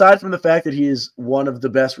 Aside from the fact that he is one of the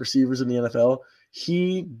best receivers in the NFL,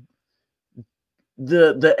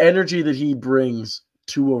 the energy that he brings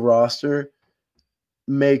to a roster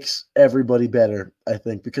makes everybody better, I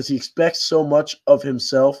think, because he expects so much of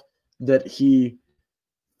himself that he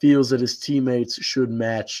feels that his teammates should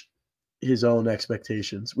match his own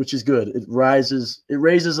expectations, which is good. It raises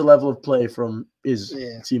a level of play from his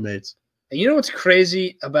teammates. And you know what's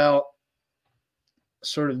crazy about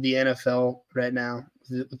sort of the NFL right now,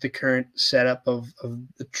 with the current setup of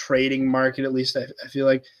the trading market, at least I feel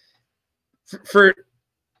like for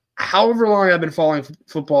however long I've been following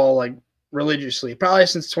football like religiously, probably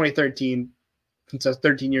since 2013, since I was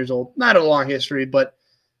 13 years old. Not a long history, but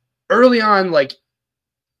early on, like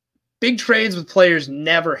big trades with players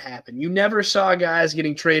never happen. You never saw guys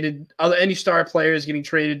getting traded, any star players getting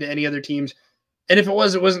traded to any other teams. And if it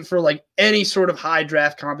wasn't for like any sort of high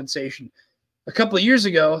draft compensation. A couple of years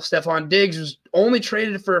ago, Stephon Diggs was only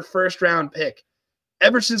traded for a first-round pick.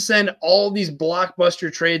 Ever since then, all these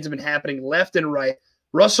blockbuster trades have been happening left and right.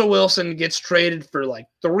 Russell Wilson gets traded for like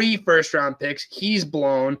 3 first-round picks. He's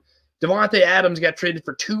blown. Devontae Adams got traded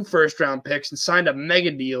for 2 first-round picks and signed a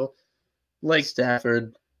mega deal. Like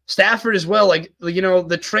Stafford as well. Like, you know,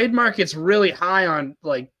 the trade market's really high on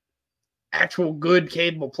like actual good,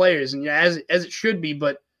 capable players, and as it should be.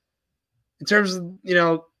 But in terms of, you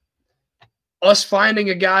know, us finding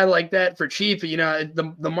a guy like that for cheap, you know,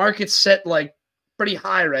 the market's set like pretty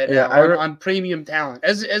high right now on premium talent,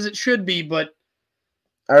 as it should be. But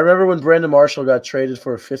I remember when Brandon Marshall got traded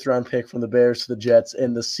for a 5th-round pick from the Bears to the Jets,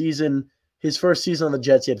 and his first season on the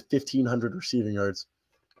Jets, he had 1,500 receiving yards.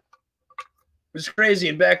 It was crazy.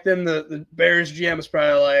 And back then, the Bears GM was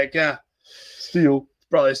probably like, steal.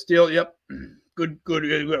 Probably steal. Yep. Good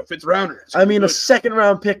 5th rounder. I mean, a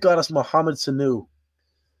 2nd-round pick got us Mohamed Sanu.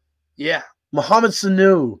 Yeah. Mohamed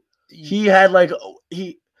Sanu. He had like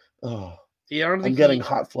I'm getting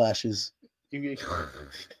hot flashes.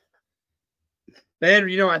 Man,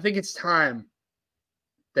 you know, I think it's time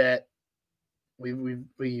that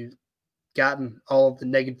we've gotten all of the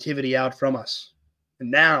negativity out from us.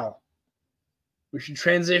 And now we should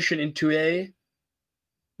transition into a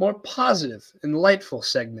more positive and delightful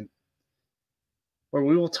segment where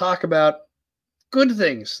we will talk about good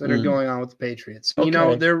things that are going on with the Patriots. Okay. You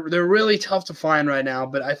know, they're really tough to find right now,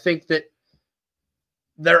 but I think that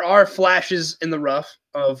there are flashes in the rough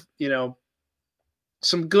of, you know,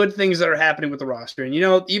 some good things that are happening with the roster. And, you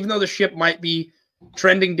know, even though the ship might be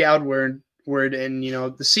trending downward, and, you know,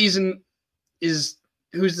 the season is,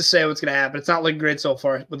 who's to say what's going to happen? It's not looking great so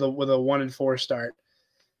far with a 1-4 start.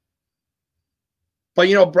 But,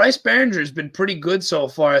 you know, Bryce Behringer has been pretty good so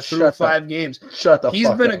far through 5 games. He's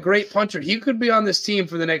been a great punter. He could be on this team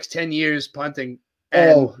for the next 10 years punting.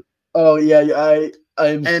 And, yeah.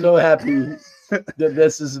 I'm so happy that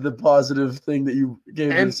this is the positive thing that you gave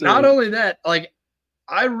me. And not only that, like,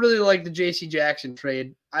 I really like the J.C. Jackson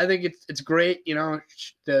trade. I think it's great. You know,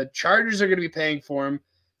 the Chargers are going to be paying for him.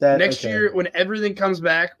 Next year, when everything comes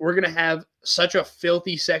back, we're going to have such a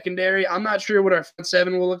filthy secondary. I'm not sure what our front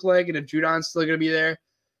 7 will look like and if Judon's still going to be there.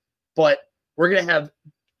 But we're going to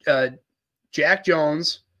have Jack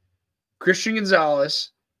Jones, Christian Gonzalez,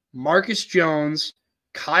 Marcus Jones,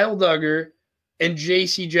 Kyle Duggar, and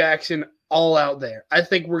J.C. Jackson all out there. I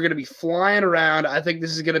think we're going to be flying around. I think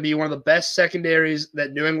this is going to be one of the best secondaries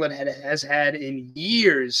that New England has had in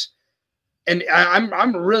years. And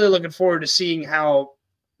I'm really looking forward to seeing how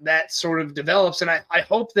that sort of develops. And I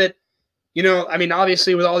hope that, you know, I mean,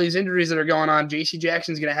 obviously with all these injuries that are going on, J.C.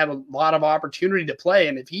 Jackson's going to have a lot of opportunity to play.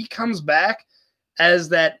 And if he comes back as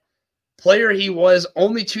that player he was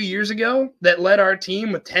only 2 years ago that led our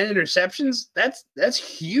team with 10 interceptions, that's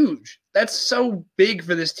huge. That's so big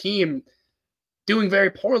for this team doing very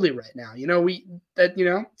poorly right now. You know,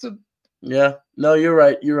 yeah, no, you're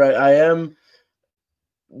right. I am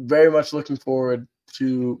very much looking forward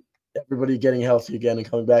to everybody getting healthy again and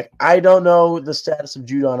coming back. I don't know the status of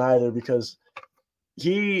Judon either because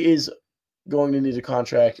he is going to need a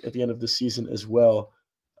contract at the end of the season as well.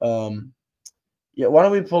 Yeah, why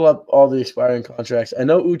don't we pull up all the expiring contracts? I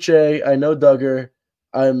know Uche, I know Duggar.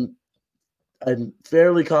 I'm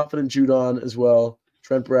fairly confident Judon as well,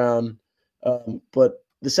 Trent Brown. But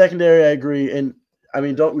the secondary, I agree. And I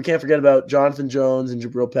mean, we can't forget about Jonathan Jones and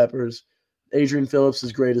Jabril Peppers. Adrian Phillips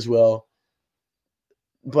is great as well.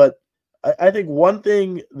 But I think one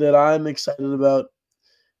thing that I'm excited about,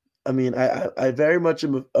 I mean, I very much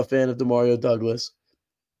am a fan of Demario Douglas,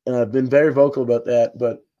 and I've been very vocal about that,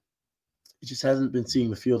 but he just hasn't been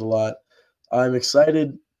seeing the field a lot. I'm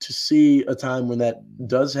excited to see a time when that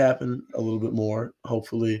does happen a little bit more,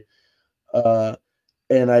 hopefully.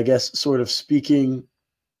 And I guess sort of speaking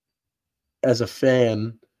as a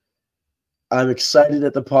fan, I'm excited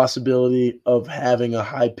at the possibility of having a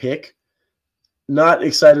high pick. Not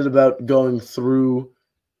excited about going through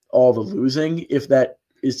all the losing if that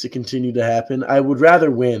is to continue to happen. I would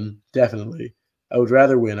rather win, definitely. I would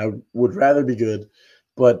rather win. I would rather be good.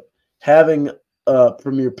 But having a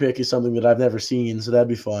premier pick is something that I've never seen, so that'd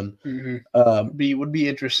be fun. Mm-hmm. Would be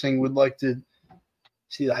interesting. Would like to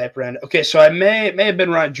see the hype around it. Okay, so I may have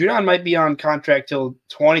been right. Judon might be on contract till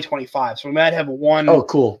 2025, so we might have one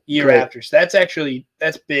year Great. After. So that's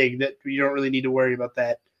big. That you don't really need to worry about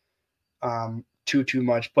that too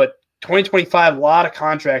much. But 2025, a lot of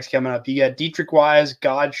contracts coming up. You got Dietrich Wise,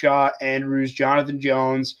 Godshaw, Andrews, Jonathan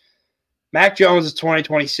Jones, Mac Jones is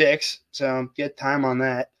 2026, so get time on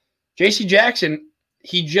that. J.C. Jackson,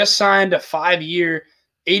 he just signed a 5-year,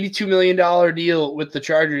 $82 million deal with the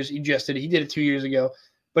Chargers. He just did it. He did it 2 years ago.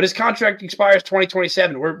 But his contract expires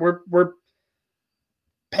 2027. We're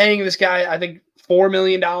paying this guy, I think, $4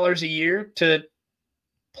 million a year to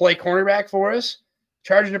play cornerback for us.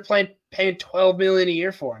 Chargers are paying $12 million a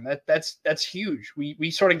year for him. That's huge. We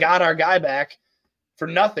sort of got our guy back for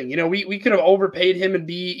nothing. We could have overpaid him and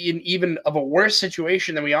be in even of a worse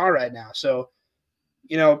situation than we are right now. So,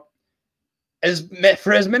 for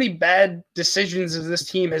as many bad decisions as this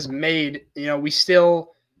team has made, we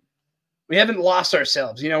haven't lost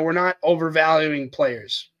ourselves. We're not overvaluing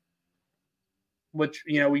players, which,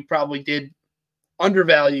 we probably did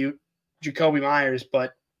undervalue Jacoby Myers,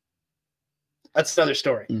 but that's another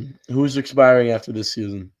story. Who's expiring after this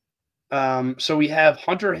season? So we have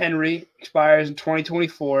Hunter Henry expires in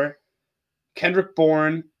 2024, Kendrick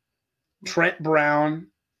Bourne, Trent Brown,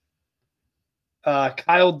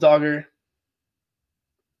 Kyle Duggar,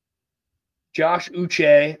 Josh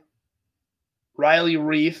Uche, Riley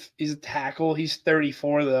Reif. He's a tackle. He's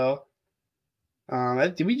 34 though.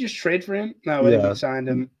 Did we just trade for him? No, I think we signed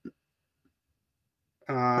him.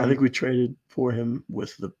 I think we traded for him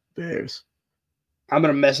with the Bears. I'm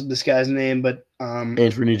gonna mess up this guy's name, but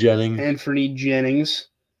Anthony Jennings. And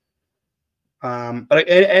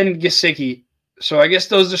Gesicki. So I guess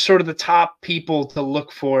those are sort of the top people to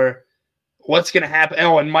look for. What's gonna happen?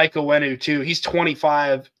 Oh, and Mike Owenu too. He's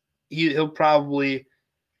 25. He'll probably.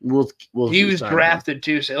 He was drafted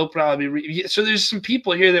too, so he'll probably so there's some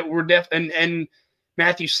people here that were and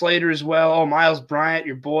Matthew Slater as well. Oh, Miles Bryant,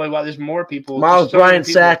 your boy. Wow, there's more people. Miles Bryant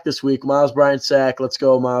sacked this week. Miles Bryant sacked. Let's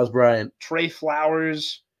go, Miles Bryant. Trey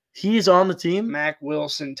Flowers. He's on the team. Mac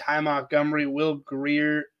Wilson, Ty Montgomery, Will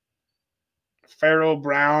Greer, Pharaoh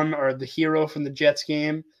Brown are the hero from the Jets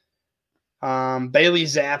game. Bailey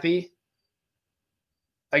Zappi.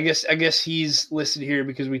 I guess he's listed here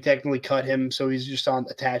because we technically cut him, so he's just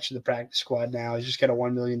attached to the practice squad now. He's just got a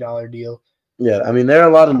 $1 million deal. Yeah, I mean, there are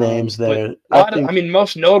a lot of names there.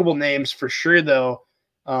 Most notable names for sure, though.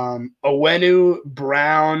 Owenu,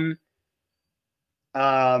 Brown,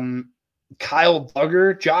 Kyle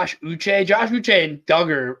Duggar, Josh Uche. Josh Uche and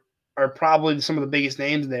Duggar are probably some of the biggest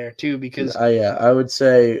names there, too, because... I would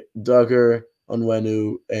say Duggar,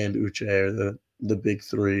 Onwenu, and Uche are the big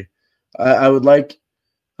three. I would like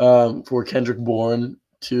for Kendrick Bourne,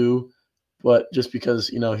 too, but just because,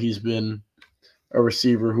 he's been a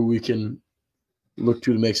receiver who we can look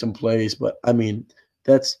to make some plays. But, I mean,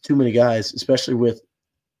 that's too many guys, especially with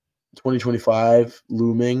 2025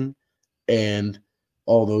 looming and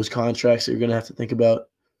all those contracts that you're going to have to think about.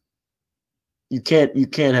 You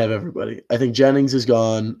can't have everybody. I think Jennings is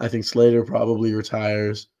gone. I think Slater probably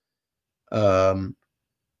retires. I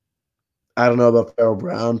don't know about Pharaoh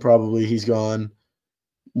Brown. Probably he's gone.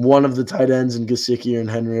 One of the tight ends in Gesicki and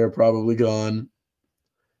Henry are probably gone.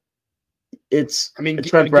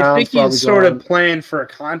 Trent Brown's probably sort of playing for a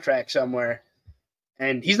contract somewhere,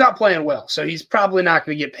 and he's not playing well, so he's probably not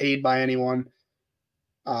going to get paid by anyone.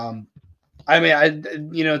 This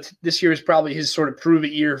year is probably his sort of prove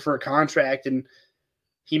it year for a contract, and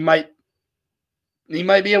he might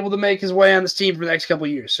be able to make his way on this team for the next couple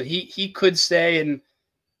of years. So he could stay, and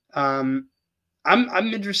I'm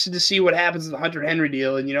interested to see what happens with the Hunter Henry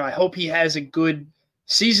deal, and I hope he has a good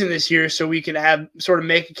season this year so we can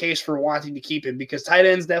make a case for wanting to keep him, because tight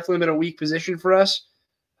end's definitely been a weak position for us.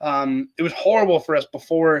 It was horrible for us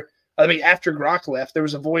before. After Gronk left, there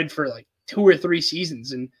was a void for like 2 or 3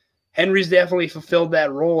 seasons, and Henry's definitely fulfilled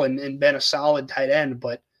that role and been a solid tight end.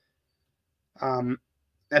 But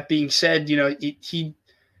that being said, he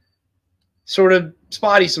sort of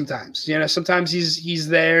spotty sometimes. Sometimes he's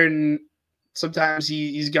there and sometimes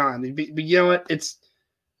he's gone. But you know what?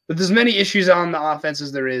 But there's many issues on the offense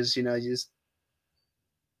as there is.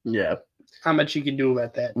 How much you can do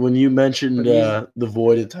about that. When you mentioned the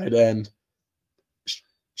void at tight end,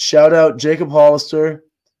 shout out Jacob Hollister,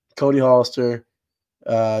 Cody Hollister,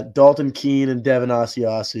 Dalton Keene, and Devin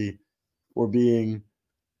Asiasi for being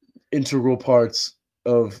integral parts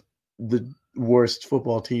of the worst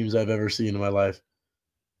football teams I've ever seen in my life.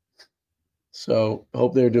 So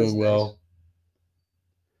hope they're doing well.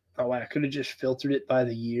 Oh, I could have just filtered it by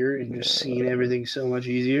the year and just seen everything so much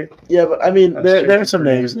easier. Yeah, but I mean, there are some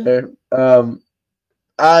names there.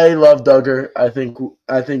 I love Duggar. I think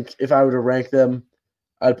if I were to rank them,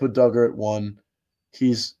 I'd put Duggar at 1.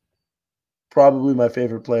 He's probably my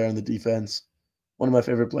favorite player on the defense, one of my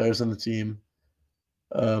favorite players on the team.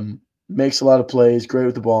 Makes a lot of plays, great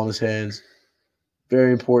with the ball in his hands.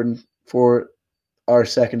 Very important for our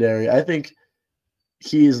secondary. I think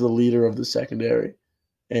he is the leader of the secondary.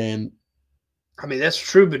 And I mean, that's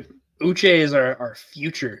true, but Uche is our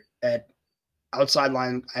future at outside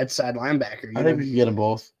linebacker. I think we can get them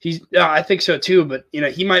both. I think so too, but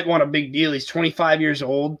he might want a big deal. He's 25 years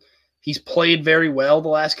old. He's played very well the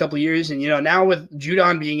last couple of years, and now with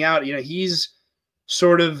Judon being out, he's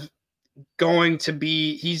sort of going to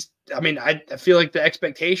be. I feel like the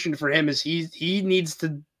expectation for him is he needs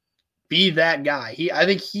to be that guy. I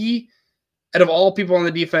think out of all people on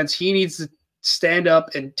the defense, he needs to stand up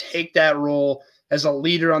and take that role as a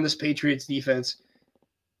leader on this Patriots defense.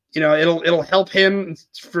 It'll help him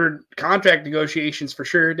for contract negotiations for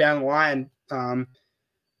sure down the line.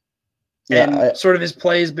 Sort of his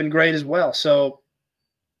play has been great as well. So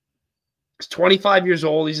he's 25 years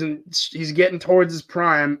old. He's getting towards his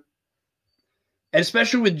prime. And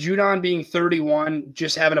especially with Judon being 31,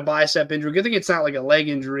 just having a bicep injury. Good thing it's not like a leg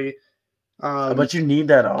injury. But you need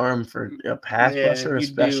that arm for a pass rusher,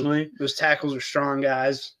 especially. Those tackles are strong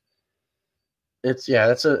guys. It's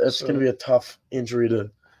going to be a tough injury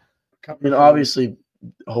to. I mean, obviously,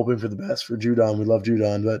 hoping for the best for Judon. We love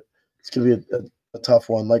Judon, but it's going to be a tough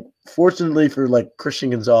one. Like, fortunately for Christian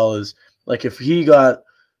Gonzalez, if he got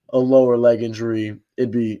a lower leg injury,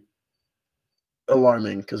 it'd be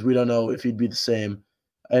alarming because we don't know if he'd be the same.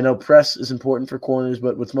 I know press is important for corners,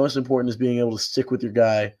 but what's most important is being able to stick with your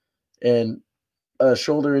guy. And a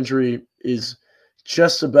shoulder injury is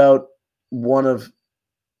just about one of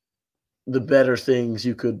the better things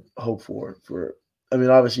you could hope for.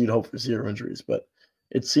 Obviously you'd hope for 0 injuries, but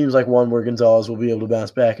it seems like one where Gonzalez will be able to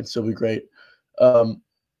bounce back and still be great.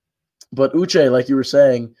 But Uche, like you were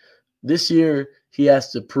saying, this year he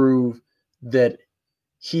has to prove that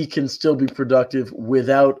he can still be productive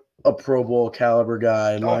without a Pro Bowl caliber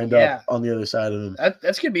guy lined up on the other side of him.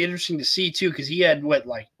 That's going to be interesting to see too, because he had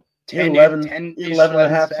 10, 11 and a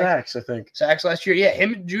half sacks, I think. Sacks last year. Yeah,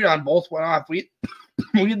 him and Judon both went off. We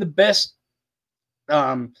had the best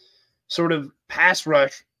sort of pass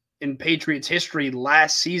rush in Patriots history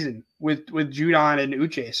last season with Judon and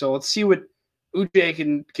Uche. So let's see what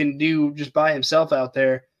Uche can do just by himself out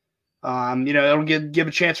there. It'll give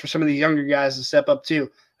a chance for some of these younger guys to step up too.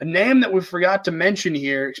 A name that we forgot to mention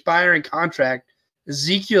here, expiring contract,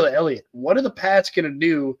 Ezekiel Elliott. What are the Pats going to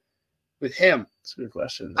do with him? That's a good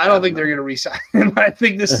question. I don't think they're going to re-sign him. I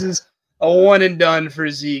think this is a one and done for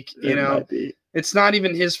Zeke. It's not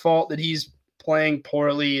even his fault that he's playing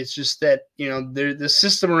poorly. It's just that the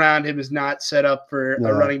system around him is not set up for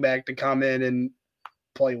a running back to come in and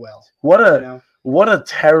play well. What a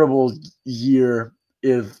terrible year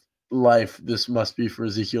of life this must be for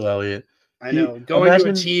Ezekiel Elliott. I know. Going to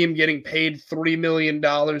a team getting paid $3 million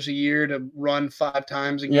a year to run 5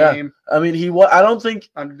 times a game. I mean, he was an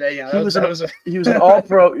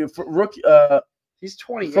all-pro rookie. He's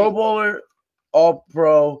 28. Pro Bowler,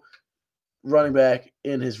 all-pro running back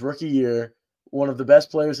in his rookie year. One of the best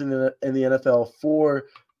players in the NFL for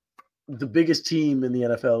the biggest team in the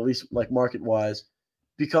NFL, at least market-wise.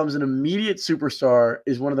 Becomes an immediate superstar.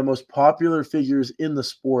 Is one of the most popular figures in the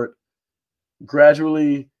sport.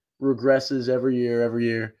 Gradually regresses every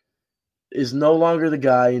year, is no longer the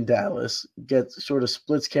guy in Dallas, gets sort of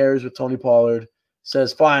splits carries with Tony Pollard,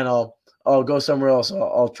 says, fine, I'll go somewhere else.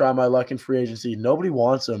 I'll try my luck in free agency. Nobody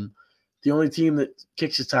wants him. The only team that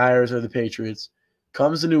kicks his tires are the Patriots.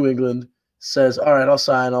 Comes to New England, says, all right, I'll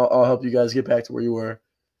sign. I'll help you guys get back to where you were.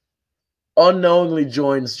 Unknowingly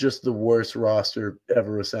joins just the worst roster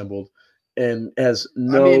ever assembled. And has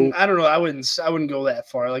no. I mean, I don't know. I wouldn't go that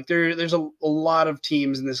far. There's a lot of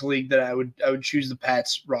teams in this league that I would choose the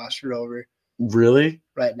Pats roster over. Really?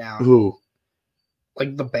 Right now. Who?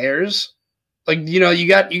 The Bears. You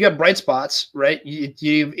got bright spots, right?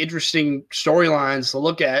 You have interesting storylines to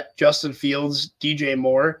look at. Justin Fields, DJ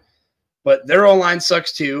Moore, but their O-line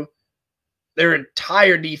sucks too. Their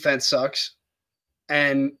entire defense sucks,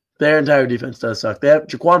 and their entire defense does suck. They have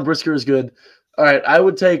Jaquan Brisker is good. All right, I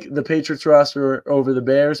would take the Patriots roster over the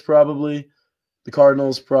Bears probably. The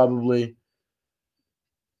Cardinals probably.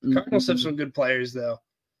 Cardinals have some good players though,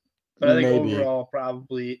 but I think overall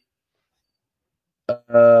probably.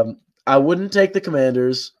 I wouldn't take the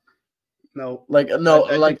Commanders. No, I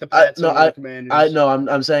think the Pats over the Commanders.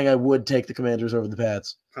 I'm saying I would take the Commanders over the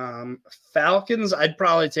Pats. Falcons, I'd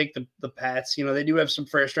probably take the Pats. They do have some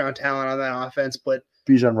first round talent on that offense, but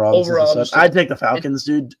Bijan Robinson. Overall, I'd take the Falcons,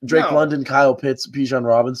 dude. Drake London, Kyle Pitts, Bijan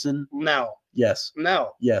Robinson. No. Yes.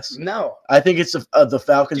 No. Yes. No. I think it's the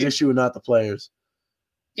Falcons issue and not the players.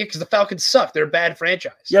 Yeah, because the Falcons suck. They're a bad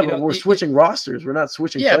franchise. Yeah, but we're switching rosters. We're not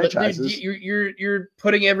switching franchises. But you're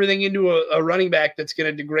putting everything into a running back that's going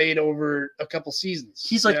to degrade over a couple seasons.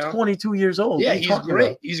 He's 22 years old. Yeah, he's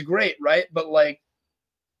great. He's great, right? But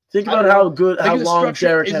Think about how The long structure.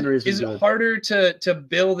 Derrick Henry has been Is it good. harder to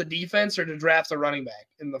build a defense or to draft a running back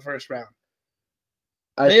in the first round?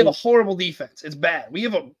 I They have a think horrible defense. It's bad. We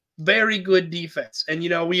have a very good defense. And,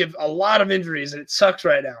 we have a lot of injuries, and it sucks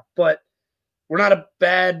right now. But we're not a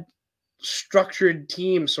bad, structured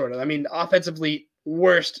team, sort of. I mean, offensively,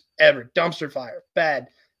 worst ever. Dumpster fire. Bad.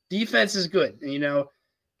 Defense is good. And, I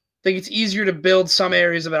think it's easier to build some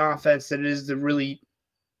areas of an offense than it is to really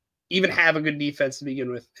even have a good defense to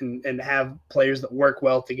begin with and have players that work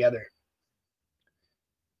well together.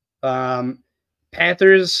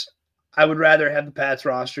 Panthers, I would rather have the Pats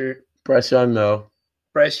roster. Bryce Young, though.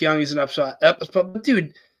 Bryce Young is an upside. But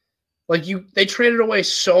dude, they traded away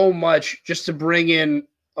so much just to bring in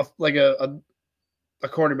a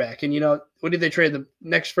quarterback. And what did they trade? The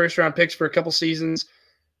next first round picks for a couple seasons.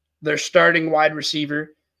 Their starting wide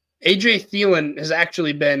receiver. AJ Thielen has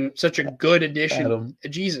actually been such a good addition. Adam.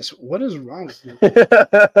 Jesus, what is wrong with you?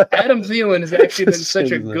 Adam Thielen has actually been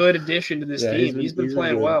such a good addition to this team. He's been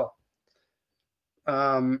playing well.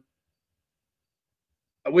 I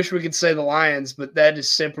wish we could say the Lions, but that is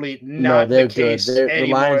simply not the case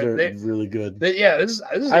anymore. The Lions are really good. This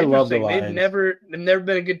is I love the Lions. They've never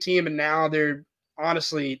been a good team, and now they're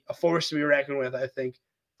honestly a force to be reckoned with, I think.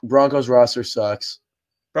 Broncos roster sucks.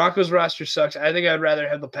 I think I'd rather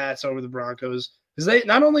have the Pats over the Broncos because they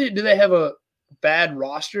not only do they have a bad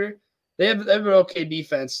roster, they have an okay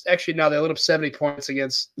defense. Actually, no, they lit up 70 points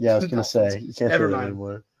against. Yeah, I was gonna say you can't say that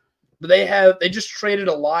anymore. But they just traded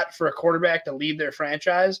a lot for a quarterback to lead their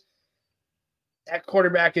franchise. That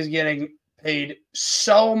quarterback is getting paid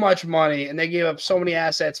so much money, and they gave up so many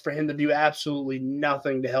assets for him to do absolutely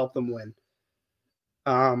nothing to help them win.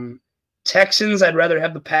 Texans, I'd rather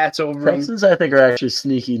have the Pats over them. Texans, I think, are actually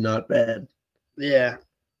sneaky, not bad. Yeah.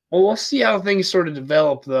 Well, we'll see how things sort of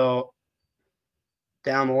develop, though,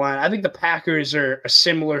 down the line. I think the Packers are a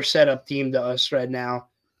similar setup team to us right now.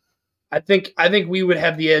 I think we would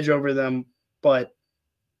have the edge over them, but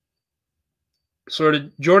sort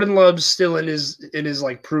of Jordan Love's still in his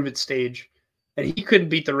like prove it stage, and he couldn't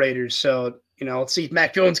beat the Raiders. So let's see if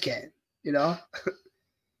Mac Jones can.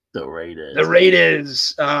 The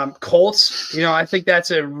Raiders. Colts. I think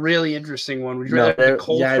that's a really interesting one. Would you rather have the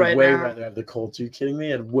Colts right now? I'd way rather have the Colts. Are you kidding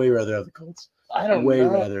me? I'd way rather have the Colts. I don't way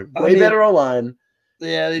know. Rather. Way better O-line.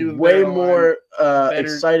 Yeah, they do. Way more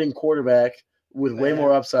exciting quarterback with way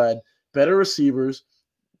more upside. Better receivers.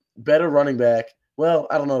 Better running back. Well,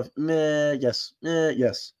 I don't know. Yes.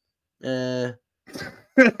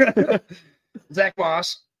 Zach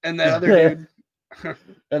Moss and that other dude.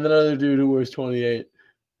 And another dude who wears 28.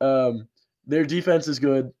 Their defense is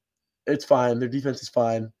good. It's fine. Their defense is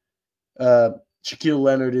fine. Shaquille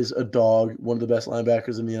Leonard is a dog, one of the best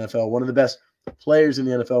linebackers in the NFL, one of the best players in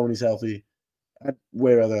the NFL when he's healthy. I'd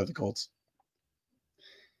way rather have the Colts.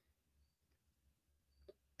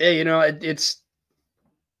 Yeah,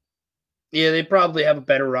 they probably have a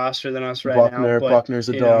better roster than us right now. Buckner's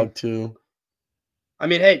a dog too. I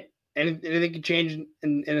mean, hey, anything can change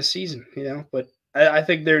in a season, but I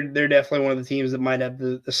think they're definitely one of the teams that might have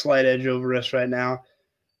the slight edge over us right now.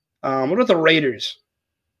 What about the Raiders?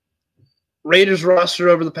 Raiders roster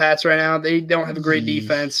over the Pats right now. They don't have a great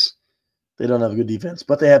defense. They don't have a good defense,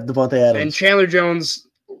 but they have Devontae Adams. And Chandler Jones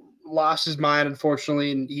lost his mind,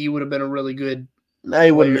 unfortunately, and he would have been a really good. No,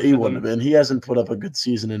 he wouldn't have been. He hasn't put up a good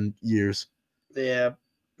season in years. Yeah,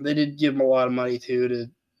 they did give him a lot of money too.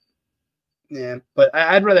 But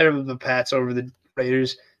I'd rather have the Pats over the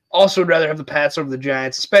Raiders. Also, would rather have the Pats over the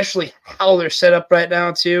Giants, especially how they're set up right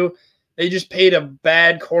now too. They just paid a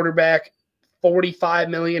bad quarterback $45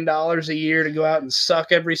 million a year to go out and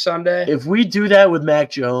suck every Sunday. If we do that with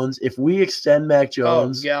Mac Jones, if we extend Mac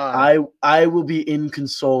Jones, I will be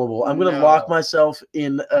inconsolable. I'm going to lock myself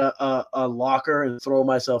in a locker and throw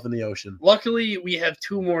myself in the ocean. Luckily, we have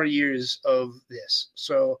 2 more years of this.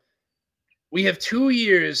 So we have 2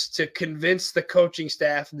 years to convince the coaching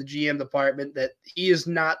staff and the GM department that he is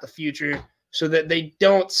not the future so that they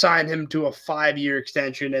don't sign him to a 5-year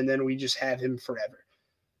extension and then we just have him forever.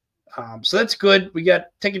 So that's good. We got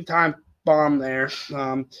ticking time bomb there.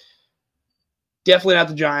 Definitely not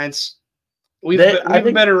the Giants. We have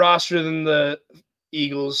a better roster than the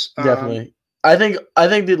Eagles. Definitely. I think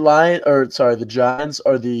the Giants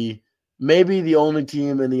are maybe the only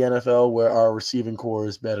team in the NFL where our receiving core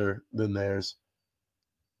is better than theirs.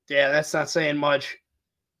 Yeah, that's not saying much.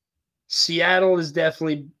 Seattle is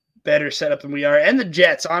definitely better set up than we are. And the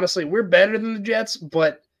Jets, honestly, we're better than the Jets,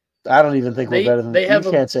 but I don't even think we're better than them.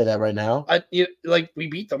 You can't say that right now. We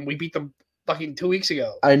beat them. We beat them fucking 2 weeks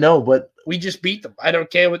ago. I know, but we just beat them. I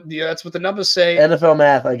don't care what that's what the numbers say. NFL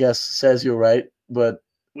math, I guess, says you're right, but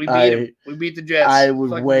We beat them. We beat the Jets. I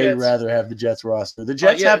would rather have the Jets roster. The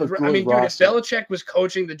Jets have a good roster. Dude, if Belichick was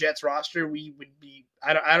coaching the Jets roster, we would be.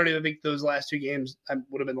 I don't even think those last 2 games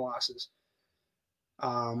would have been losses.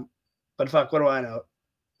 But fuck, what do I know?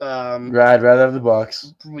 I'd rather have the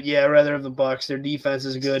Bucs. Yeah, I'd rather have the Bucs. Their defense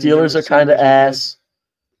is good. Steelers are kind of ass.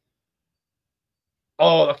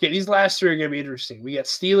 Oh, okay. These last 3 are going to be interesting. We got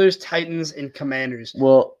Steelers, Titans, and Commanders.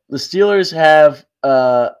 Well, the Steelers have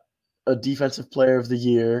a Defensive Player of the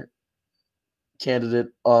Year candidate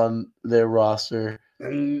on their roster.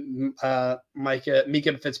 And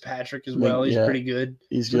Mika Fitzpatrick as well. He's pretty good.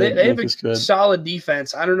 He's good. They have a solid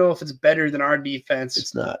defense. I don't know if it's better than our defense.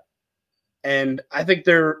 It's not. And I think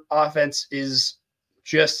their offense is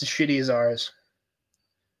just as shitty as ours.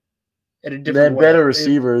 They have better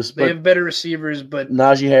receivers. They have better receivers, but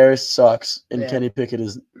Najee Harris sucks, and Kenny Pickett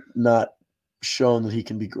is not shown that he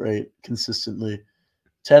can be great consistently.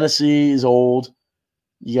 Tennessee is old.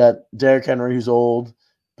 You got Derrick Henry, who's old,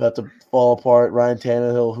 about to fall apart. Ryan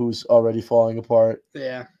Tannehill, who's already falling apart.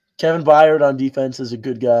 Yeah. Kevin Byard on defense is a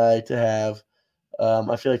good guy to have.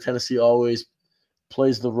 I feel like Tennessee always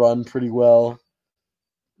plays the run pretty well.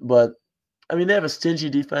 But, I mean, they have a stingy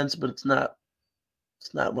defense, but it's not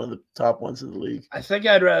one of the top ones in the league. I think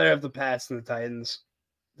I'd rather have the Pats than the Titans,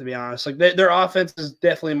 to be honest. Like their offense is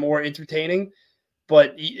definitely more entertaining,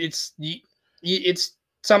 but it's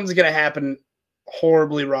something's going to happen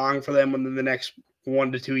horribly wrong for them within the next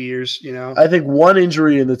 1 to 2 years. You know, I think one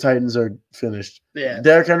injury and the Titans are finished. Yeah,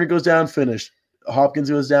 Derrick Henry goes down, finished. Hopkins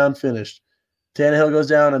goes down, finished. Tannehill goes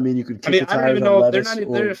down. I mean, you could kick the tires on Levis. I don't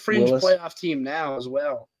even know. They're a fringe playoff team now as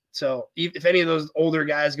well. So if any of those older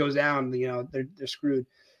guys goes down, you know, they're screwed.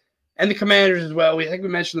 And the Commanders as well. I think we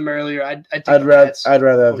mentioned them earlier. I'd rather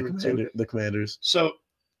have the Commanders. So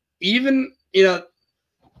even, you know,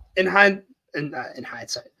 in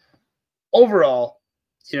hindsight, overall,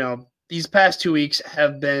 you know, these past 2 weeks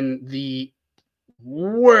have been the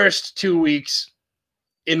worst 2 weeks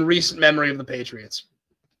in recent memory of the Patriots.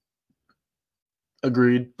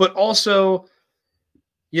 Agreed. But also,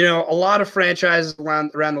 you know, a lot of franchises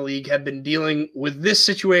around the league have been dealing with this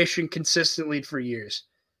situation consistently for years.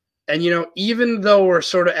 And, you know, even though we're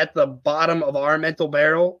sort of at the bottom of our mental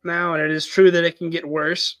barrel now, and it is true that it can get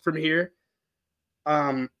worse from here,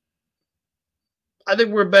 I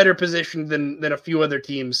think we're better positioned than a few other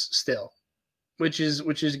teams still, which is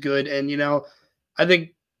good. And, you know, I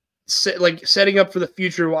think setting up for the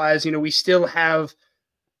future wise, you know, we still have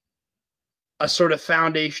a sort of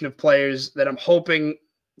foundation of players that I'm hoping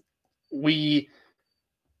we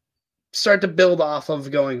start to build off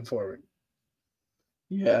of going forward.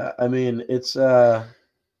 Yeah, I mean, it's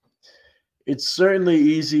certainly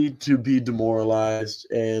easy to be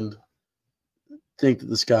demoralized and think that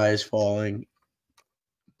the sky is falling.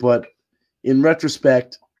 But in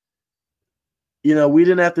retrospect, you know, we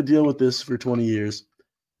didn't have to deal with this for 20 years.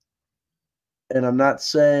 And I'm not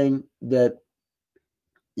saying that,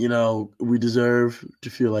 you know, we deserve to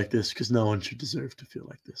feel like this, because no one should deserve to feel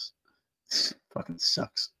like this. It fucking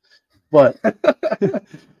sucks. But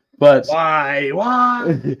why?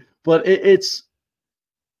 But it's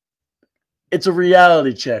a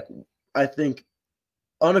reality check. I think,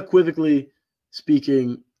 unequivocally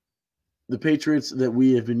speaking, the Patriots that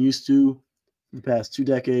we have been used to the past 2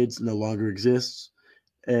 decades no longer exists.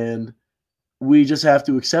 And we just have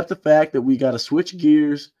to accept the fact that we got to switch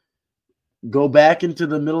gears, go back into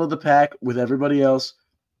the middle of the pack with everybody else,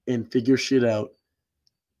 and figure shit out.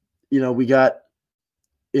 You know, we got,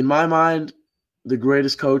 in my mind, the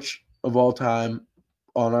greatest coach of all time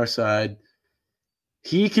on our side.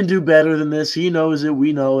 He can do better than this. He knows it.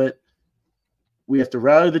 We know it. We have to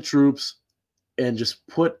rally the troops and just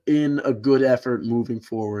put in a good effort moving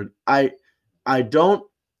forward. I don't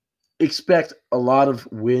expect a lot of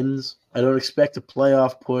wins. I don't expect a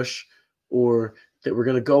playoff push or that we're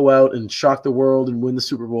going to go out and shock the world and win the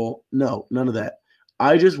Super Bowl. No, none of that.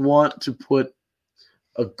 I just want to put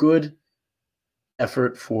a good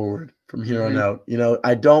effort forward from here on out. You know,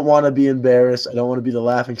 I don't want to be embarrassed. I don't want to be the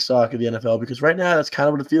laughing stock of the NFL, because right now that's kind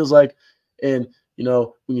of what it feels like. And, you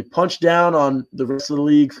know, when you punch down on the rest of the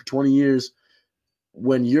league for 20 years,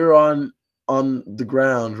 when you're on the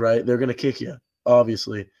ground, right, they're going to kick you,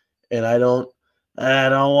 obviously. And I don't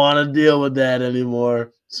want to deal with that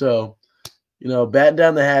anymore. So, you know, batten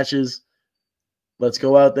down the hatches. Let's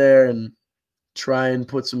go out there and try and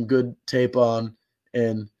put some good tape on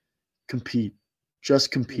and compete.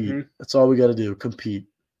 Just compete. Mm-hmm. That's all we got to do. Compete.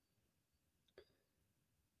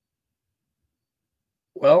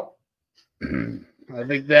 Well, I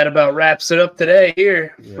think that about wraps it up today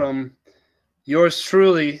here from yours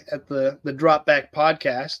truly at the Dropback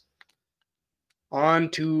podcast. I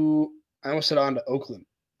almost said on to Oakland.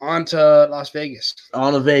 On to Las Vegas.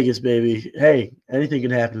 On to Vegas, baby. Hey, anything can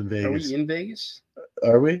happen in Vegas. Are we in Vegas?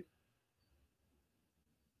 Are we?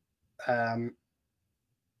 Panicking.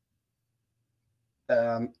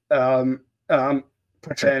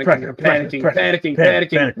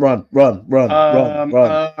 Run.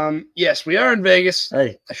 Yes, we are in Vegas.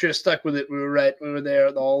 Hey, I should have stuck with it. We were right. We were there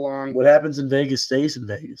all along. what happens in Vegas stays in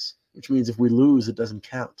Vegas, which means if we lose, it doesn't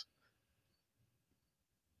count.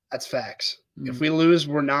 That's facts. If we lose,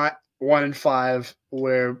 we're not 1-5.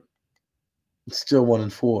 We're still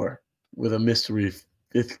 1-4 with a mystery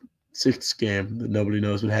sixth game that nobody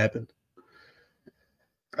knows what happened.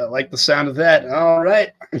 I like the sound of that. All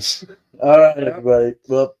right. All right, everybody.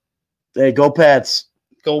 Well, hey, go Pats.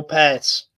 Go Pats.